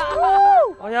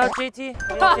我要 JT。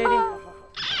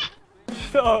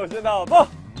石头剪刀布，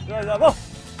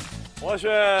我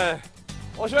选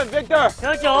Victor。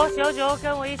小九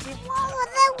跟我一起。我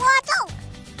在挖洞。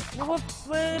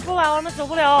不玩我们走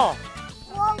不了。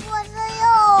我是要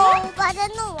把它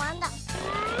弄完的。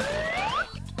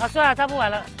算了，他不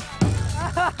玩了。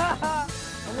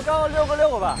我们刚好6个6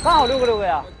个吧，刚好6个6个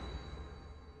呀。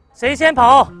谁先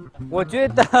跑？我觉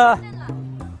得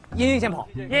英英先跑。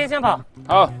英英先跑。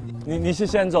好，你是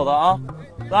先走的啊，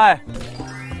来。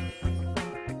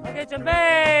OK， 准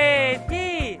备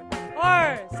，1、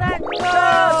2、3，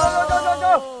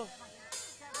 go！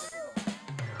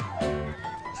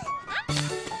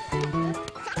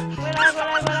 回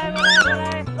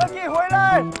来 ，Lucky 回来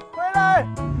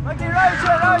 ，Lucky 绕一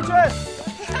圈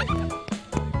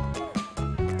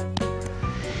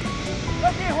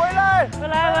，Lucky 回来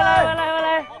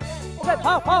 ，OK， 跑，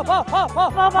快，Go，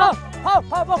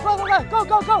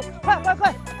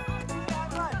 快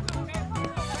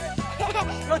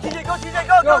 ！Go TJ， Go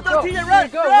TJ，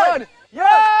 run！ Yeah，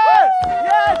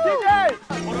 TJ！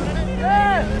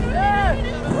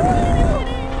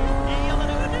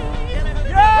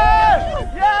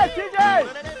 Yeah， TJ！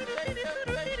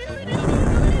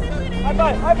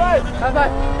 High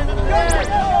five！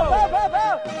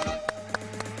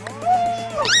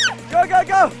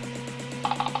 Go！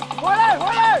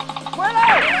 回来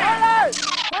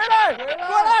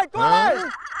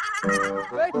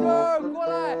！Victor， 过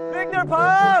来 ！Victor 跑！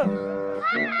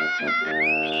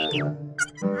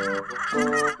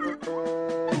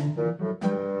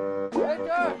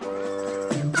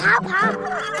跑！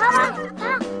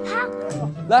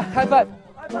来 ，high five！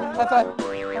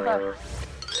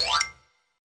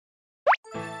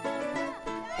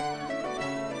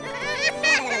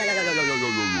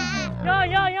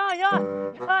 哟，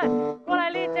过来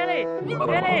这里，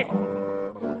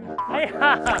哎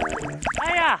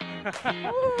呀，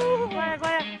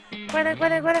快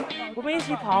点，我们一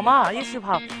起跑嘛，一起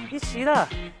的，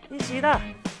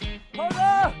跑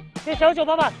着，给小九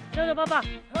爸爸，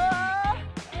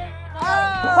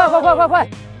快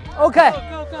 ！OK，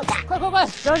 快！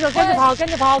小九跟着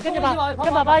跑，跟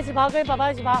爸爸一起跑，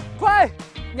快！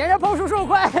黏着碰叔叔，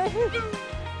快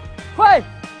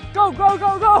 ！Go！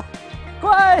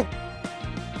 快！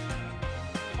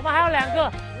我们还有2个，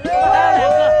来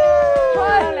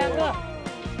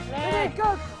 ，Go！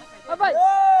 拜拜！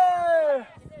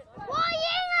我赢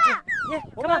了！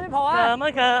我们还没跑完 ！Come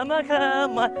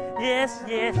on， yes，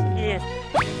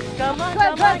 Come on，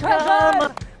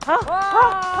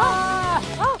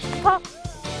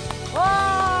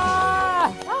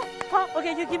 好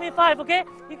 ！OK，you give me 5，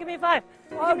 OK，you give me 5，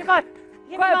 快，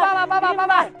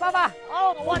爸爸！哦，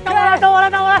等我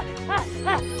了！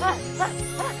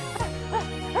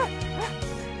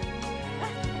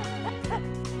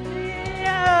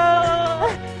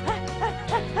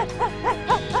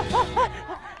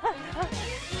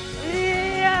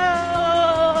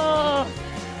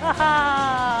哈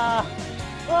哈！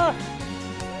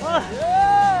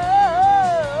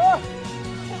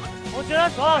我觉得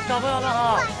所有小朋友们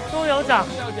都有奖。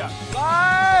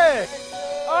来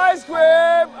 ，ice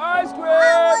cream！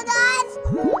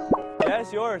 Yes,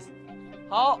 yours。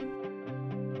好。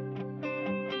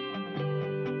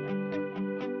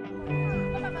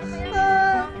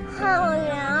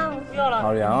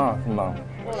好凉啊，是吗？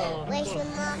为什么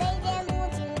没见母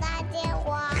亲打电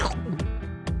话？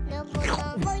能不能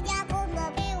放假不能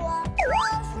给我多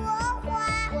说话？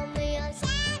我们要下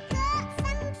课放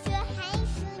学还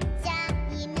暑假，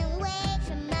你们为什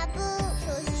么不说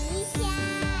一下？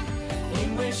因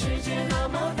为世界那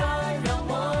么大，让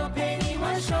我陪你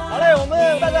玩耍。好嘞，我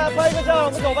们大家拍一个照，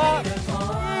我们走吧。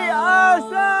1、2、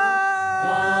3。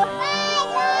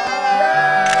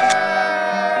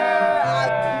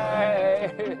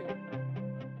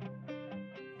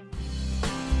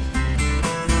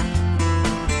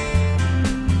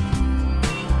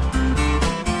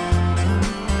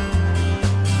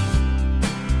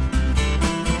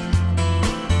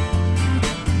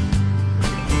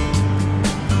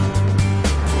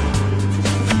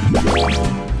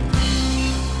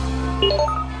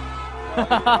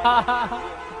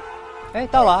哎，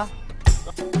到了啊！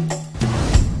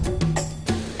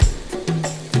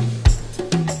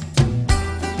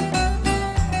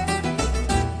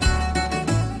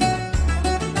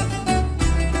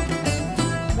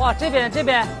哇，这边。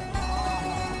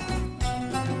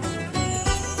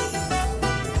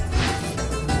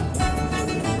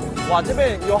哇，这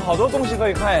边有好多东西可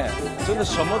以看哎，真的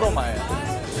什么都买哎。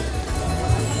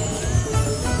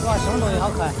哇，什么东西好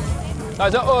可爱！大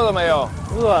家饿了没有？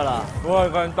饿了。我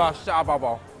看大虾宝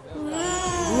宝。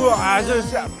哇，这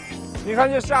虾，你看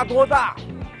这虾多大！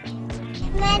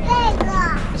买这个。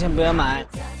先不要买。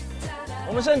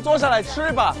我们先坐下来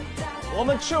吃吧。我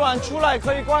们吃完出来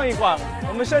可以逛一逛。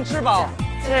我们先吃饱。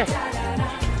对。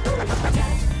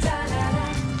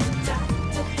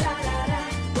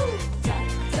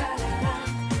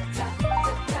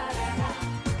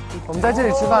我们你在这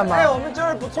里吃饭吗？哎，我们这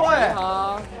儿不错哎。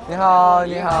你好，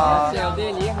你好，小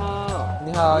弟你好，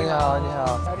你好，你好，你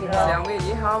好，两位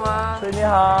你好吗？对，你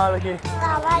好 ，Lucky。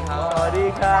好，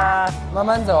你好。慢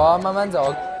慢走啊，慢慢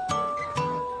走。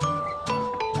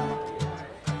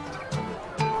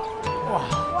我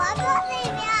坐这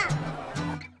边。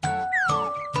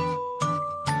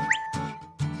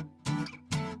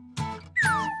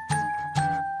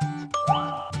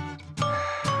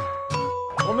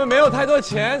我们没有太多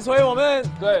钱，所以我们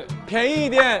对便宜一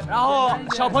点，然后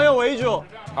小朋友为主。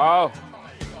好，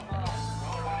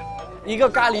一个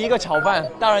咖喱，一个炒饭，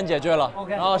大人解决了。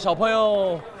然后小朋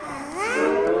友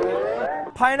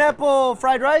 ，pineapple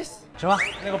fried rice 什么？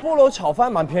那个菠萝炒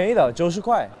饭蛮便宜的，90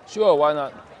块。Sure, why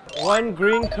not? One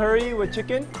green curry with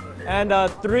chicken and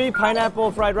 3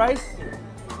 pineapple fried rice.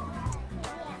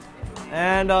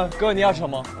 And 哥，你要什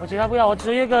么？我其他不要，我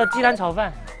只有一个鸡蛋炒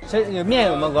饭。谁有面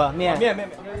有吗，哥？面。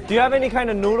 Do you have any kind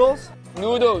of noodles?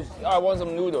 Noodles, I want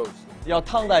some noodles. 要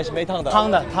汤的还是没汤的？汤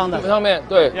的，汤的。汤面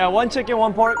对。Yeah, one chicken,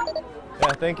 one pork.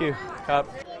 Yeah, thank you. ครับ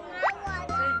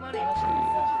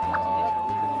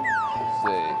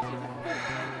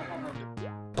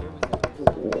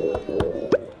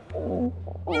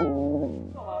我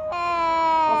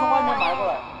从外面买过来。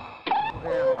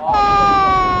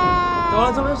怎么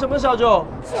了？怎么什么小九？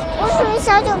我属于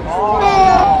小九。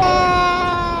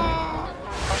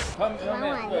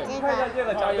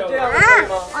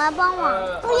我要帮忙。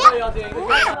不要。你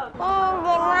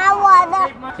拿我的。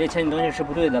这钱你东西是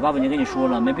不对的，爸爸已经跟你说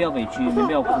了，没必要委屈，没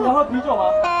必要哭。要喝啤酒吗？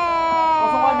我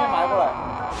从外面买过来。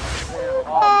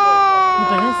你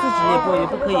本身撕纸也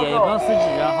不可以，也不要撕纸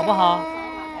啊，好不好？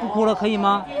不哭了可以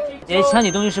吗？姐抢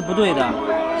你东西是不对的，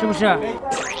是不是？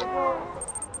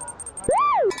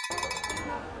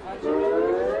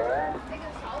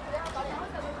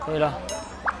可以了。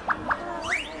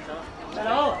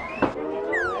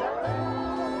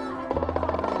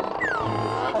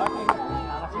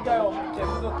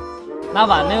拿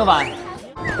碗没有碗？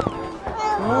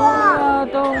啊，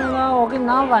动了，我给你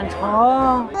拿碗盛。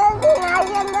拿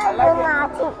现在就拿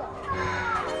去。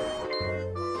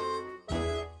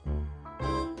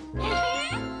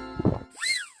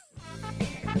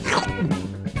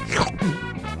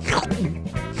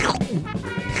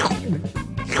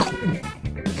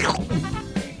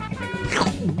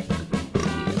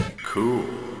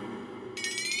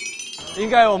应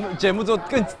该我们节目组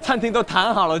跟餐厅都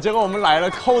谈好了，结果我们来了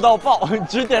厚到爆，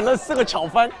只点了4个炒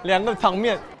饭，2个汤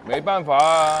面。没办法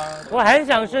啊，我很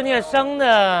想吃那个生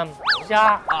的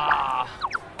虾啊，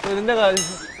就是那个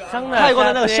生的泰国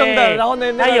的那个生的，然后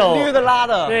那个绿的辣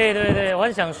的。对对对，我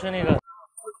很想吃那个。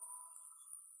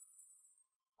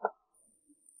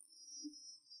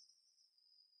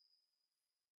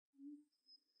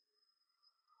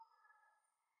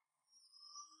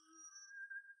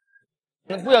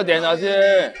不要点那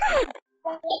些。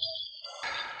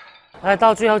哎，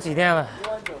到最后几天了，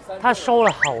他瘦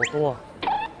了好多，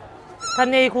他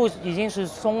内裤已经是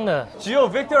松的。只有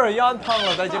Victor 一样胖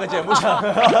了，在这个节目上。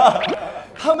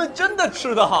他们真的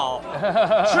吃得好，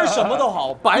吃什么都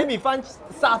好，白米饭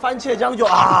撒番茄酱就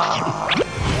啊。就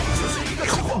是一个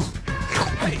吃货，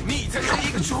嘿，你才是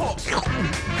一个吃货，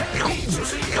嘿，你就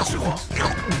是一个吃货，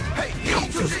嘿，你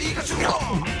就是一个吃货。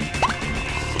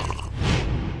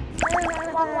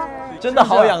真的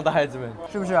好养的孩子们，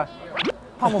是不是？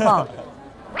胖不胖？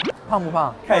胖不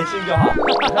胖？开心就好。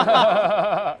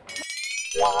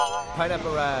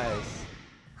Pineapple rice。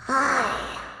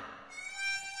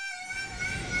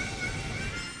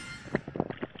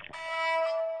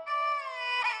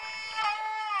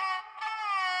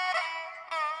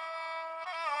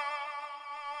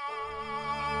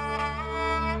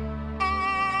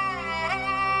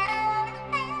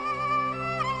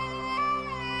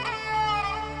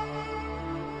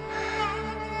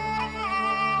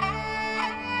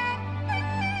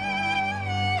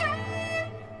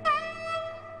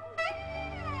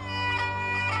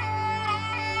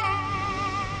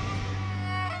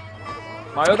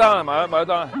马油蛋，马油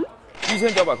蛋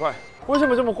，1900块。为什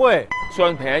么这么贵？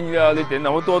算便宜了，你点那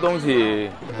么多东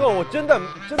西。哥，我真的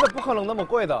不可能那么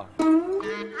贵的。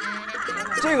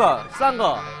这个3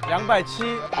个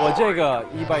270，我这个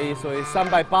110，所以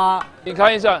380。你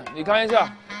看一下，你看一下，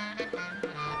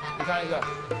你看一下。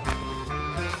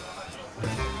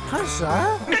看啥？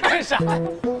看啥？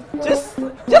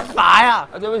这啥呀？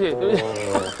啊，对不起，对不起。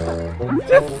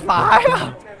这啥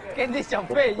呀？给你小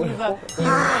费意思。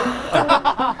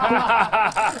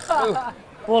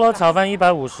菠萝炒饭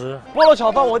150，菠萝炒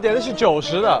饭我点的是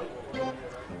90的，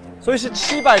所以是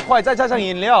700块，再加上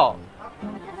饮料，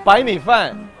白米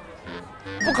饭，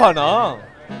不可能。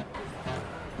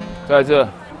在这。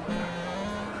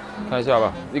看一下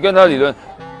吧，你跟他理论。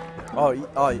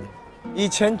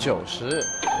1090，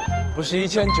不是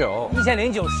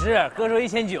1900，1090，哥说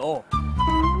1900。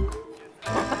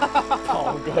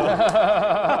好哥。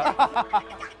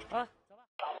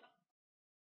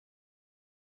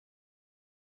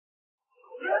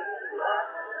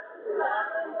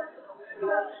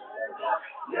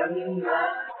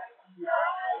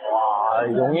哇，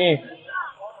容易。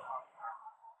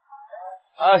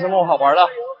还有什么好玩的？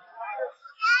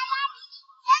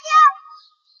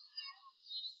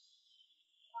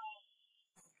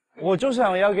我就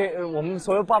想要给我们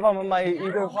所有爸爸妈妈一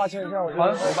个花钱票。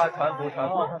团服吧，团服。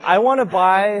I want to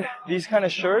buy these kind of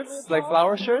shirts, like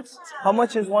flower shirts. How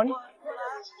much is one?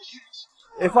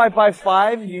 If I buy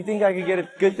 5, you think I could get a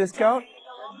good discount?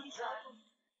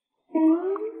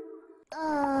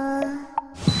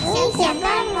 想想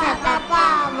办法吧，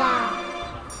爸爸。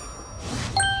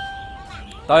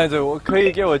导演组，我可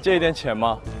以给我借一点钱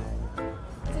吗？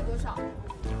借多少？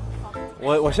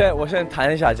我现在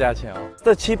谈一下价钱啊。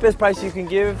The cheapest price you can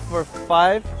give for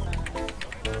 5?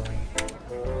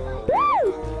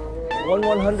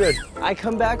 100. I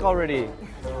come back already.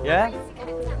 Yeah?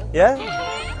 Yeah?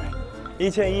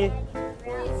 1100。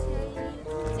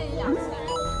借你2000。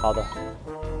好的。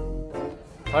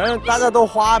反正大家都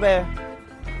花呗。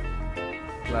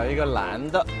来一个蓝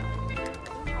的。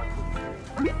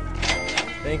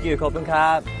Thank you， Copen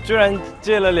Cap。居然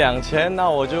借了2000，那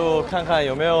我就看看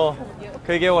有没有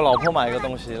可以给我老婆买一个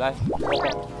东西。来，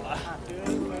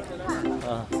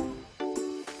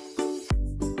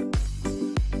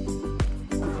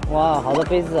哇，好多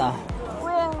杯子啊！我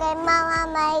想给妈妈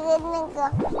买一个那个。我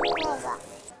想给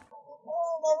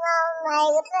妈妈买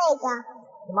一个这个。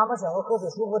妈妈想喝喝水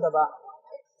舒服的吧？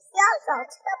小手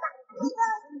车吧。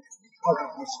OK。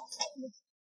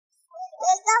给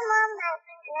妈妈买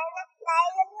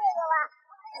一个这个吧。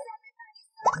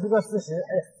一个40，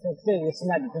哎，这个性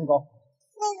价比真高。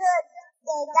那个给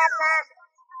干妈，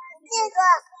这个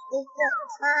给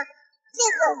妈，这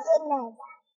个给奶奶。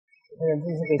那人自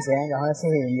己给钱，然后谢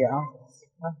谢人家啊。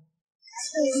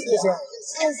谢谢。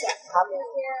好。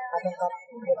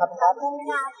给你。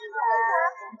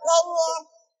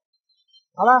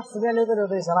好了，随便溜达溜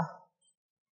达就行了。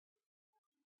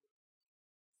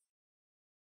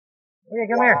Okay,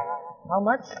 come here. How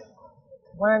much?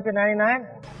 199.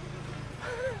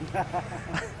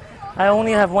 I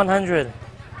only have 100.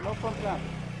 No problem.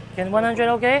 Can 100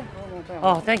 okay?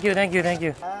 Oh, thank you.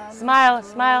 Smile.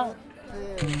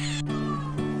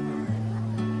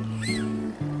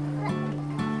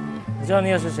你知道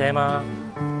你是谁吗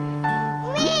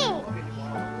Ming.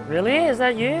 Really? Is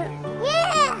that you?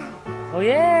 Yeah. Oh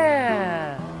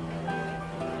yeah.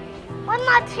 One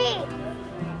more tea.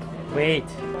 Wait.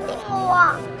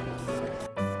 哇！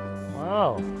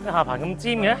哇，你下巴咁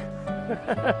尖嘅？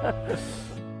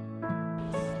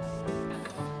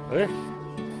誒，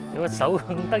有個手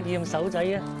咁得意咁手仔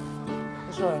啊，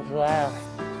好可愛啊！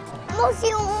冇笑。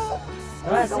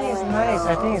I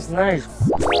think it's nice.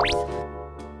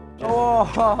 哇，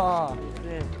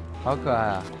好可愛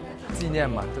啊！紀念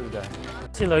嘛，對不對？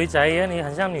似女仔啊，你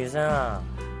很像女生啊。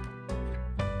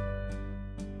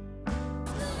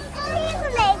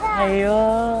係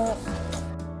啊。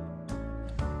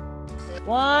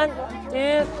1,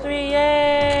 2, 3，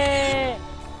 耶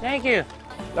 ！Thank you。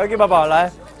来给爸爸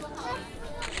来。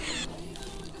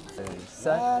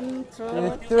3、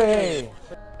2、3。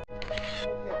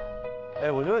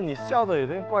哎，我觉得你笑的有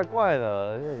点怪怪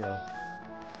的，这个。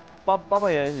爸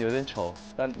爸也有点丑，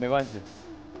但没关系，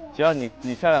只要你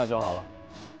漂亮就好了。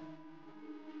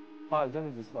画的真的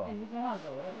不错。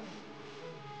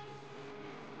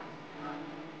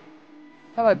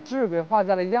他把痣给画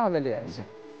在了样的脸上。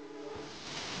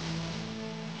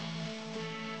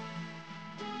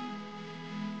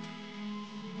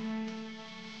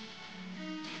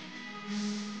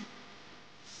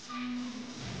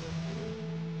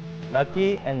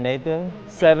Lucky and Nathan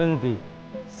 70.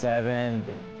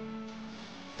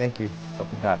 Thank you.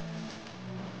 Open that.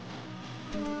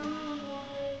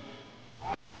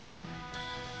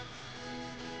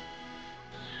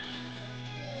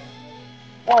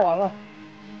 画完了。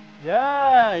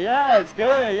Yeah, it's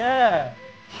good. Yeah.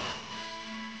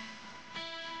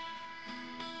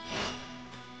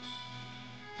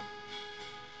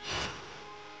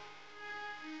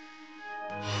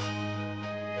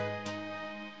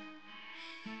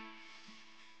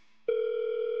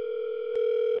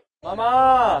 妈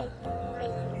妈，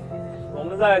我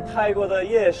们在泰国的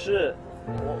夜市，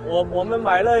我们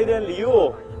买了一点礼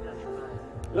物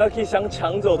 ，Lucky 想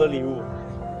抢走的礼物。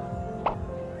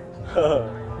呵呵，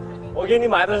我给你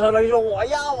买的时候，Lucky 说我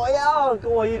要，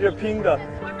跟我一直拼的。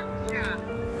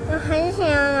我很想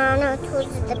要拿那个兔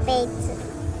子的被子。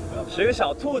是个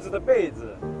小兔子的被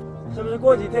子，是不是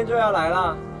过几天就要来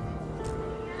了？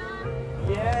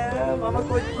耶，妈妈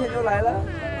过几天就来了。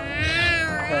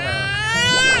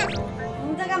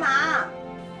你在干嘛？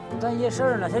干夜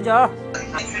市呢，小九。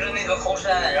去了那个后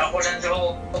山，然后后山之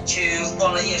后去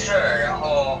逛了夜市，然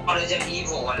后换了一件衣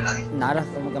服回来。拿着，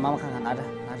给妈妈看看，拿着。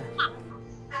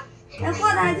哎，过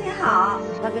得还挺好。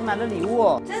他给你买的礼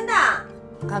物。真的。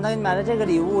看他给你买的这个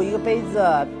礼物，一个杯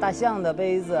子，大象的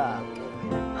杯子。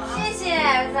谢谢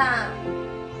儿子。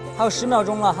还有10秒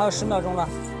钟了，还有10秒钟了。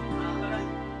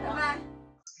拜拜。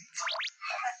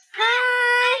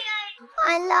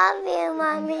I love you,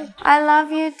 mommy. I love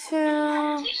you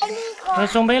too. 我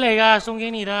送给哪个？送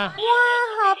给你的。哇，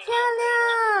好漂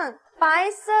亮，白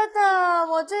色的，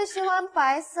我最喜欢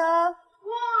白色。哇，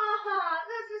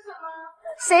这是什么？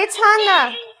谁穿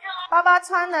的？爸爸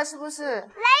穿的是不是？雷亚。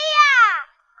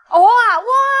哇，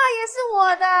也是我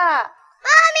的。妈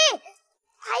咪，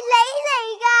还雷哪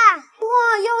个？哇，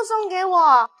又送给我。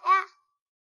妈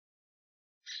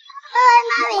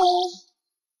咪。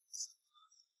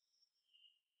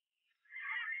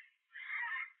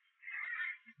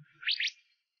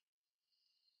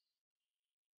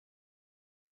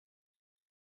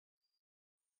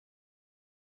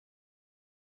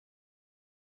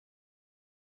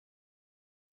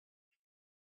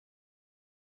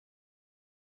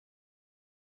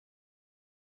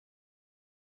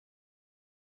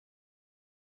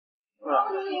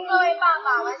各位爸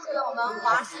爸完成了我们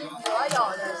华西所有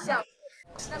的项目，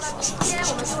那么明天我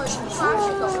们就会出发去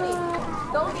董里，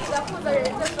董里的负责人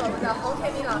就是我们的洪天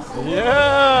明老师。耶！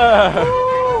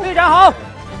队长好。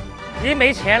已经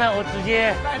没钱了，我直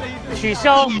接取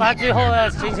消，把最后的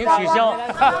行程取消。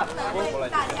为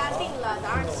大家订了早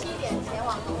上7点前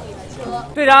往董里的车。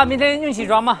队长，明天用起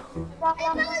床吗？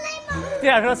队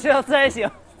长说睡到自然醒。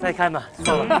再看吧，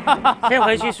算了，先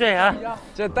回去睡啊。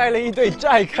这带了一堆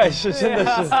债开始，真的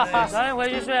是。早点回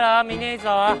去睡了啊，明天一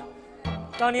早啊，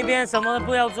到那边什么都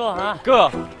不要做啊。哥，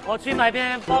我去买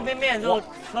片方便面，就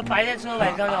和白天吃的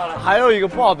晚上好了。还有一个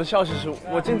不好的消息是，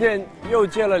我今天又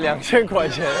借了2000块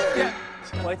钱。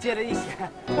我借了1000，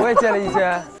我也借了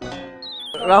1000。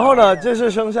然后呢，这是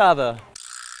剩下的。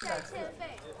欠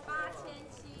费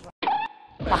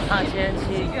8700。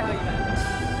8700。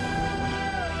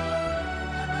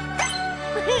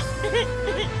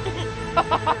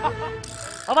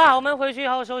好吧，我们回去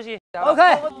好好休息。OK，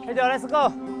 小九 ，Let's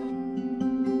go。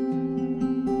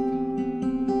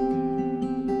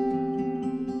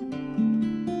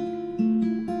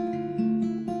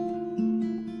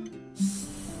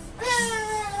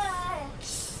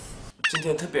今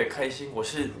天特别开心，我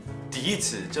是第一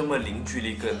次这么零距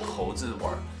离跟猴子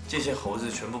玩，这些猴子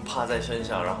全部趴在身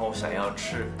上，然后想要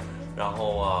吃，然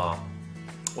后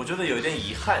我觉得有一点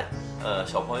遗憾，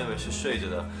小朋友们是睡着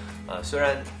的，虽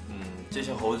然这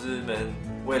些猴子们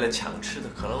为了抢吃的，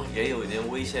可能也有一点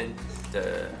危险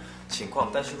的情况，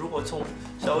但是如果从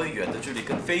稍微远的距离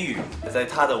跟飞宇在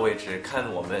他的位置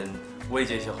看我们喂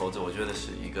这些猴子，我觉得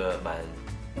是一个蛮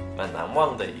难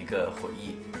忘的一个回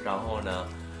忆。然后呢，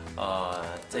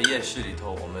在夜市里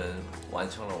头我们完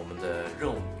成了我们的任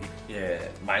务，也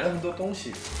买了很多东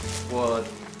西。我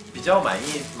比较满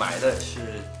意买的是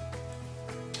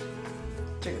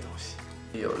这个东西，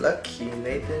有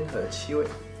Lucky、Nathan 和7位，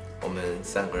我们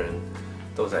3个人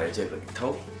都在这个里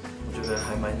头，我觉得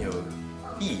还蛮有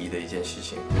意义的一件事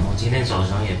情。我今天早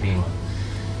上也病了，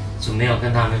就没有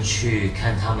跟他们去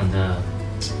看他们的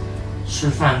吃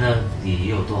饭的礼仪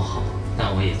有多好，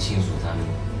但我也清楚他们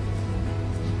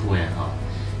不然啊，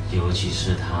尤其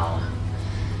是他。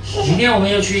明天我们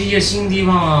要去一个新地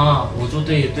方啊，我做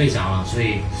队长了，所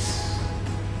以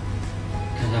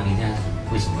看看明天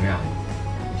会怎么样。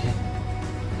OK，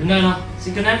 Good night 了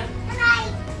 ，Say good night。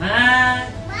晚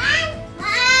安。晚安。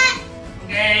OK。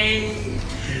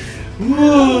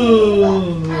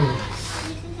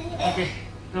OK，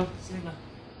 走，下一个。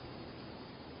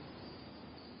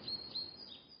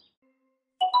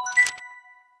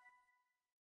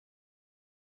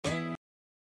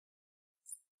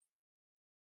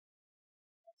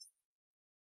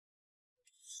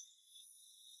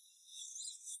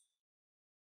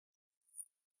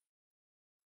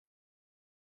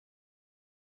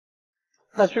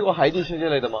他去过海底世界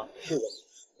类的吗？是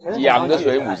的。养的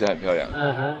水母是很漂亮。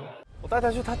我带他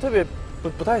去，他特别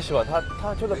不太喜欢，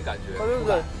他觉得感觉，他就是，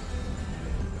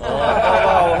爸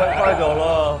爸，我快走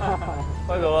了，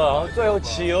快走了。然后最后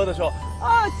企鹅的时候，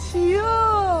企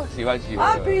鹅，喜欢企鹅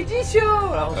啊，北极熊。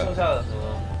然后剩下的，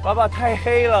爸爸太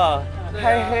黑了，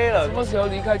太黑了。什么时候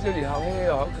离开这里？好黑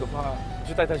哦，好可怕。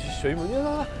就带他去水母，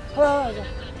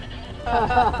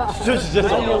就直接走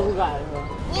了。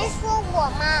你说我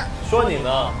吗？说你呢？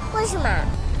为什么？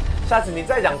下次你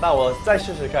再长大，我再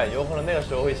试试看，有可能那个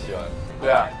时候会喜欢。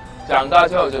对啊，长大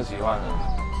之后就喜欢了。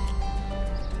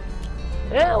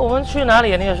哎，我们去哪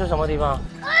里？那个是什么地方？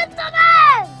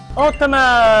奥特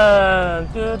曼！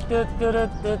嘟嘟嘟嘟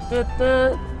嘟嘟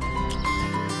嘟。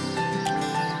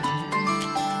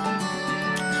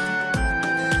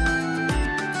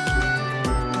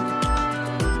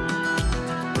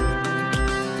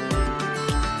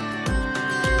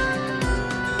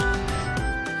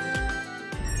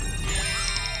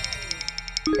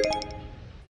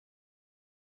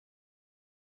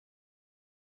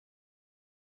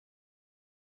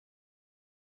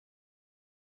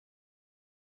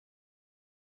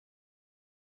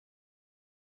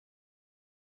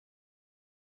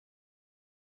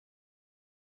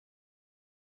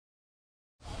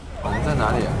我们在哪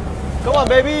里啊 ？Come on,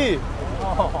 baby！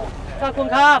 看公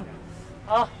看，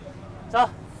好，走。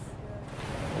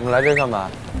我们来这干嘛？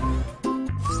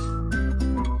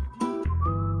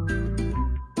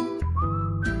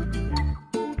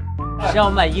是要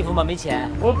买衣服吗？没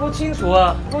钱。我不清楚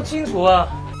啊，不清楚啊。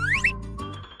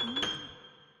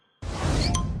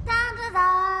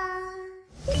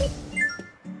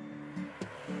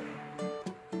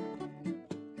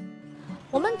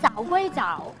我们找归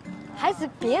找，还是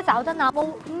别找的那么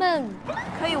闷。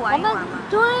可以玩一玩吗？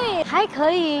对，还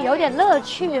可以有点乐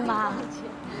趣嘛，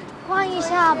逛一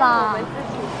下吧。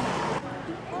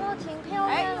哦，挺漂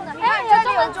亮的。哎，有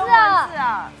中文字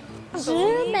啊！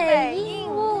直美英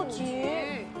物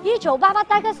局，1988，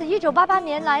大概是1988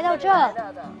年来到这。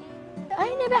哎，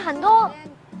那边很多，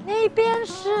那边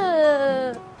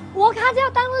是我看见要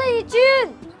当丽君，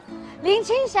林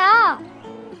青霞。啊！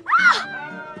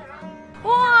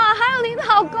哇，还有您的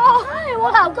老公，嗨，我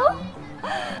老公，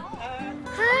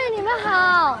嗨，你们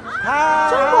好，嗨，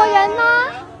中国人吗？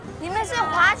你们是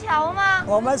华侨吗？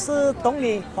我们是董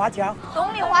里华侨。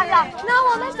董里华侨，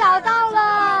那我們找到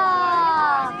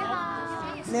了。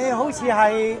你好似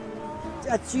係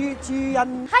朱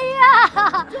茵。係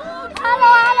啊 ，Hello，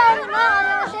 你們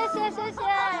好，謝謝。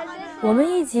我們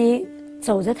一直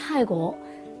走在泰國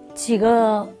幾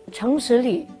個城市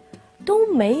裡，都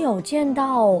沒有見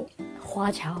到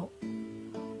華僑，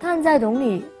但在董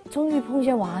里終於碰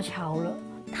見華僑了，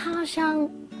他鄉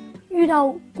遇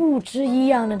到故知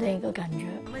一樣的那個感覺。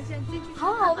我們先進去，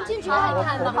好，我們進去看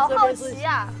看吧，好好奇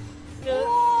啊！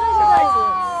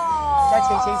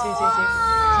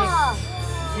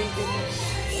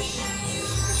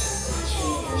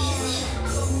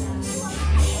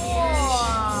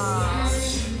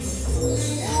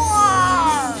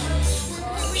哇！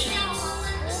行。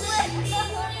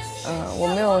我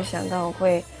没有想到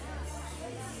会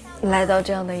来到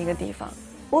这样的一个地方，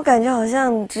我感觉好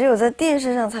像只有在电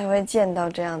视上才会见到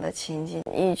这样的情景，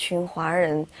一群华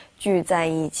人聚在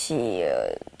一起，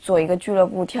做一个俱乐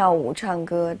部跳舞、唱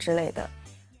歌之类的。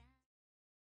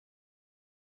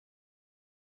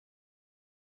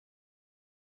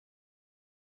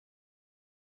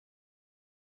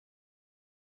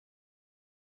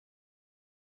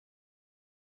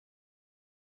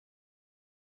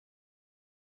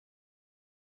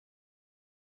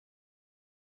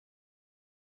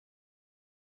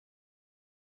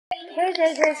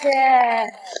谢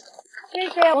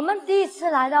谢。我们第一次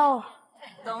来到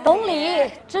董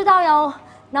里，知道有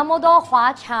那么多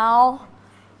华侨，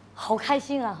好开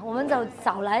心啊！我们就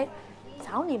来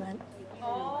找你们。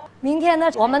明天呢，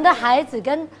我们的孩子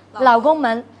跟老公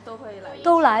们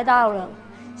都来到了，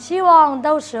希望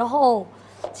到时候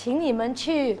请你们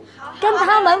去跟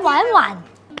他们玩玩。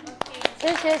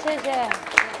谢谢。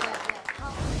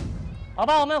好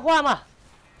吧，我们换嘛。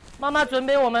妈妈准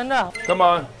备我们的。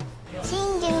Come on。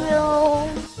新进入。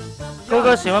哥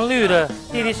哥喜欢绿的，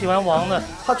弟弟喜欢黄的。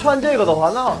他穿这个的话，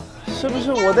那是不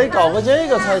是我得搞个这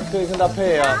个才可以跟他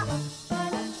配啊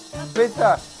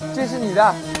？Victor， 这是你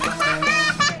的。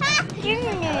是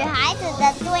女孩子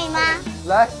的，对吗？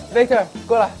来 ，Victor，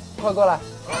 过来，快过来。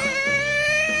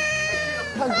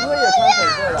看哥也穿粉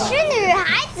色的。是女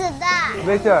孩子的。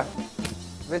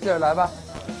Victor， 来吧。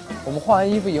我们换完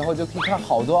衣服以后就可以看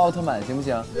好多奥特曼，行不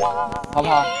行？好不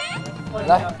好？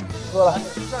来，过来。好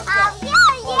漂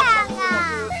亮啊！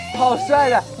好帅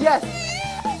的 ，yes，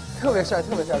 特别帅。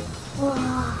哇，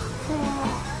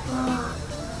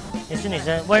你是女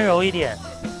生，温柔一点，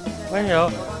温柔。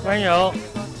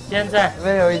现在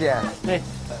温柔一点。对。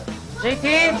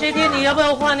JT， 你要不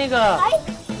要换那个？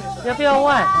要不要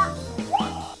换？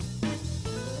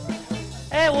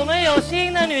哎，我们有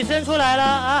新的女生出来了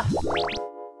啊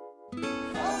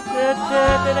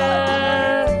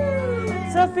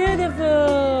！So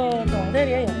beautiful， 懂的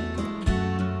也有。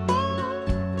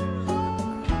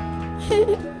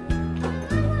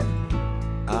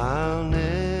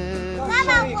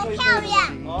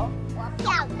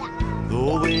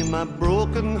my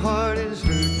broken heart is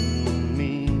hurting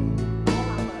me.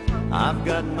 I've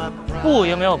got my pride. 布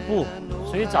有没有布？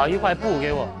谁找一块布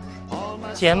给我？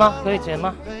剪吗？可以剪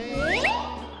吗？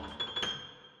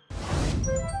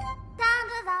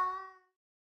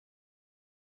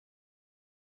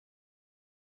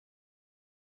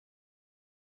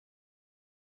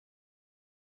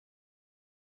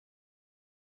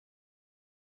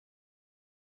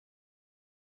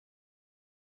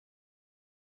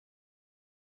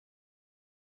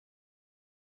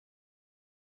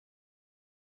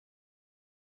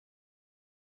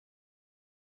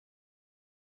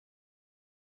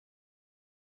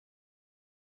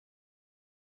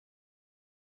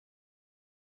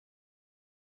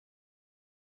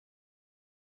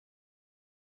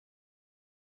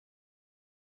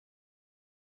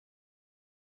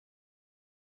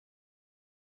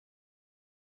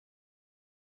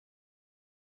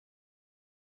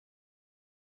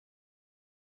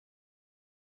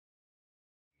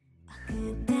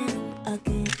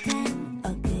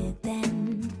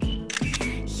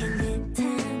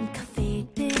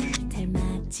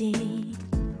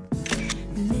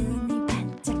눈이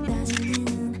반짝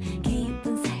떠지는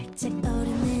기분 살짝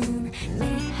오르는 내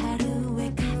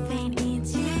하루의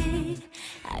카페인이지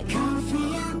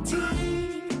Coffee and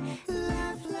tea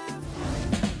Love love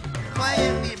欢迎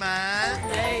你们！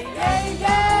耶耶耶！原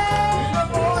來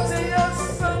我這一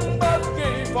生不羈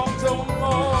放縱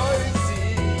愛自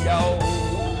由。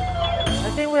I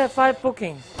think we have 5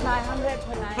 bookings.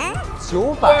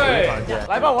 900个房间，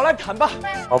来吧，我来砍吧。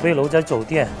宝贝楼在酒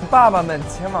店，爸爸们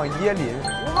前往椰林。吴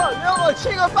哥，约我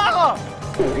吃个饭啊！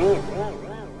我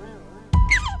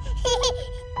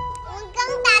刚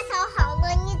打扫好了，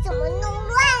你怎么弄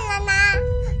乱了呢？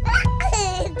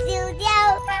丢掉！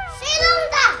谁弄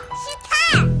的？是他，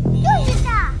就是他。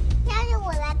要是我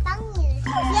来帮你的事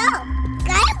情，改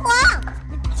谎，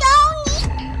教你。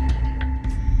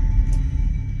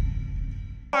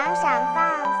想想办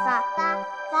法吧，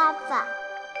爸爸。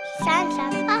想想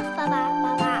办法吧，爸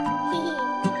爸。嘿嘿。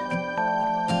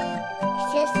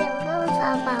想想办法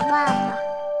吧，爸爸。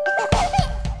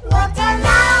我的老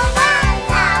爸，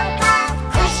老爸，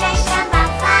快想想办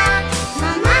法，妈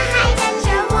妈还等着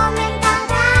我们长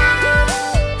大。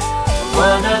我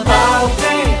的宝贝，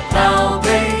宝贝，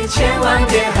千万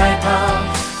别害怕，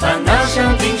烦恼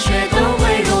像冰雪都会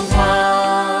融化。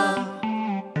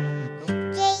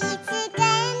这一次跟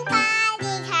他离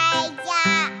开家，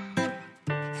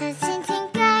他心情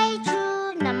改出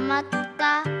那么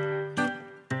大，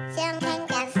想看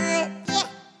看世界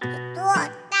有多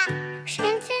大，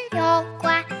神奇妖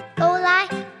怪都来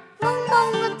萌萌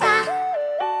的哒。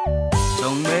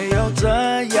从没有这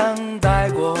样带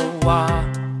过娃，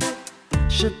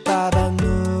是爸爸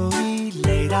努力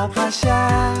累到趴下，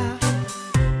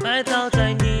拜倒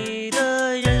在你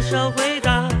的人手回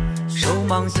答，手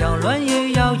忙脚乱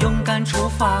也要勇敢出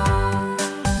发。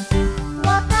我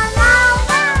的老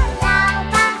爸，老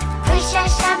爸，快想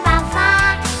想办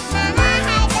法，妈妈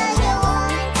还等着我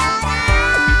们长大。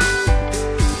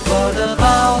我的宝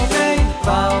贝，宝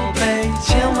贝，千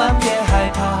万别害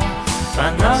怕，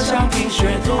烦恼像冰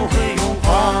雪都会融化。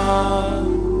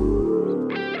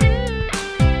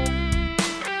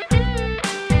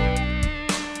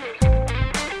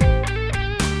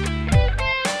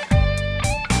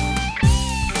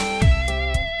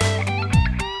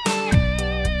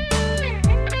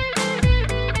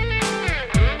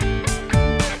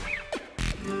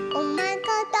Oh my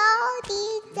god，到底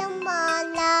怎么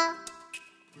了？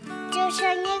这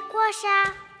车你过上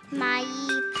蚂蚁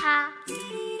爬，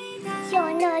小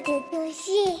脑的东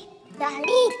西压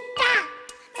力大，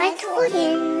拜托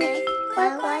眼泪乖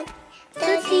乖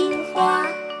的听话。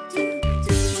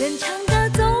坚强的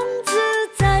种子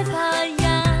在发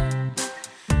芽，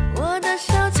我的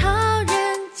小超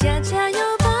人加加油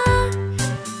吧！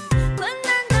困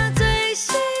难他最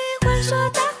喜欢说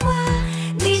大话，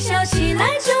你笑起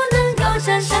来就能够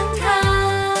战胜他。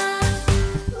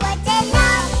我的老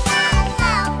爸，老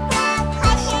爸，快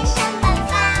想想办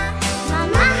法，妈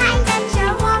妈还等着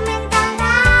我们长大。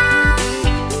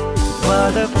我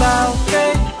的宝贝，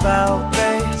宝贝，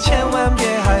千万别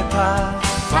害怕，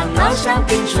烦恼像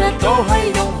冰雪都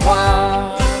会融化。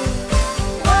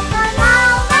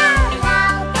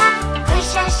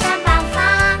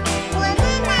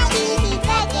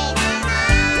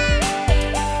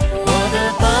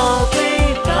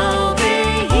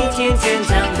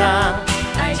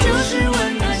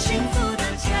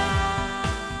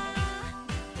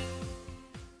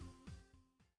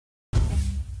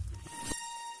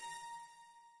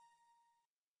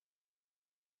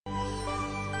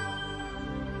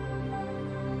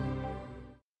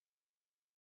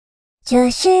这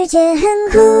世界很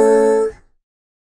酷。